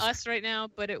happening Shelby's- to us right now,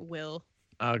 but it will.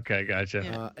 Okay, gotcha.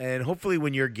 Yeah. and hopefully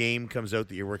when your game comes out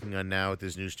that you're working on now with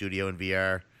this new studio in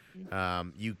VR,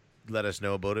 you let us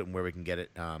know about it and where we can get it.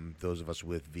 Those of us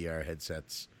with VR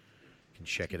headsets can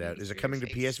check it out. Is it coming to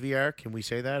PSVR? Can we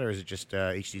say that, or is it just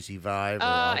HTC Vive or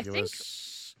I think-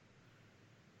 Oculus?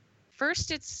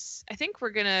 First, I think we're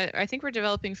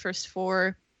developing first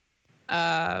for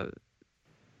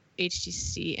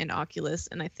HTC and Oculus,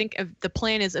 and I think the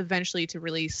plan is eventually to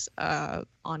release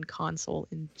on console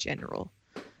in general.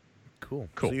 Cool.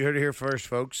 Cool. So you heard it here first,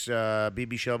 folks.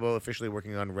 BB Shelbo officially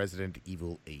working on Resident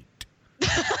Evil 8.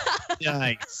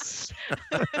 Nice.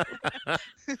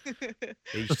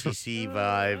 HTC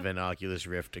Vive and Oculus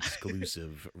Rift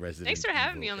exclusive Resident Thanks for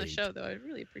having me Evil on the 8. show, though. I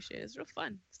really appreciate it. It's real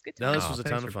fun. It's good No, time. this was a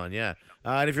thanks ton for- of fun, yeah.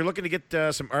 And if you're looking to get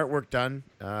some artwork done,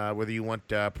 whether you want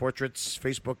portraits,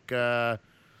 Facebook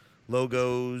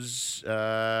logos,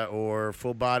 or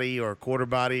full body, or quarter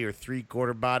body, or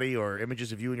three-quarter body, or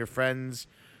images of you and your friends,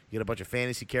 you got a bunch of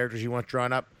fantasy characters you want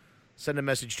drawn up, send a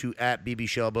message to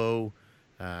 @BBShelbo.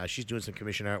 She's doing some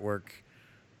commission artwork.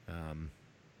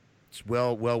 It's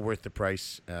well worth the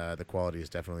price. The quality is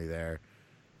definitely there.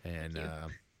 And,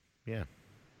 Thank yeah.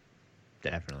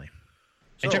 Definitely.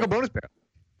 So, And check out Bonus Barrel.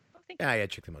 Oh, thank you. yeah,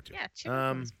 check them out, too. Yeah, check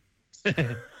out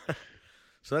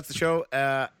So that's the show.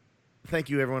 Thank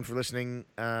you, everyone, for listening.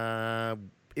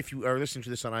 If you are listening to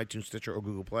this on iTunes, Stitcher, or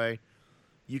Google Play,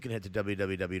 you can head to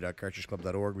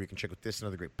www.cartridgeclub.org where you can check out this and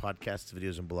other great podcasts,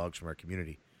 videos, and blogs from our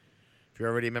community. If you're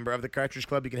already a member of the Cartridge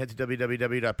Club, you can head to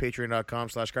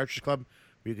www.patreon.com/cartridge club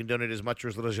where you can donate as much or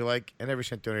as little as you like, and every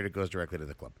cent donated goes directly to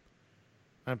the club.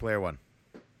 I'm Player One.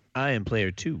 I am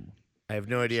Player 2. I have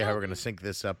no idea how we're going to sync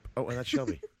this up. Oh, and that's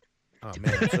Shelby. Oh,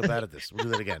 man, I'm so bad at this. We'll do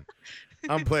that again.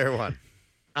 I'm Player One.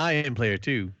 I am Player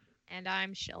 2. And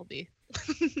I'm Shelby.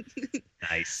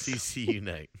 Nice. CC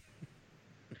Unite.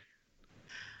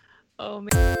 Oh,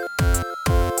 man.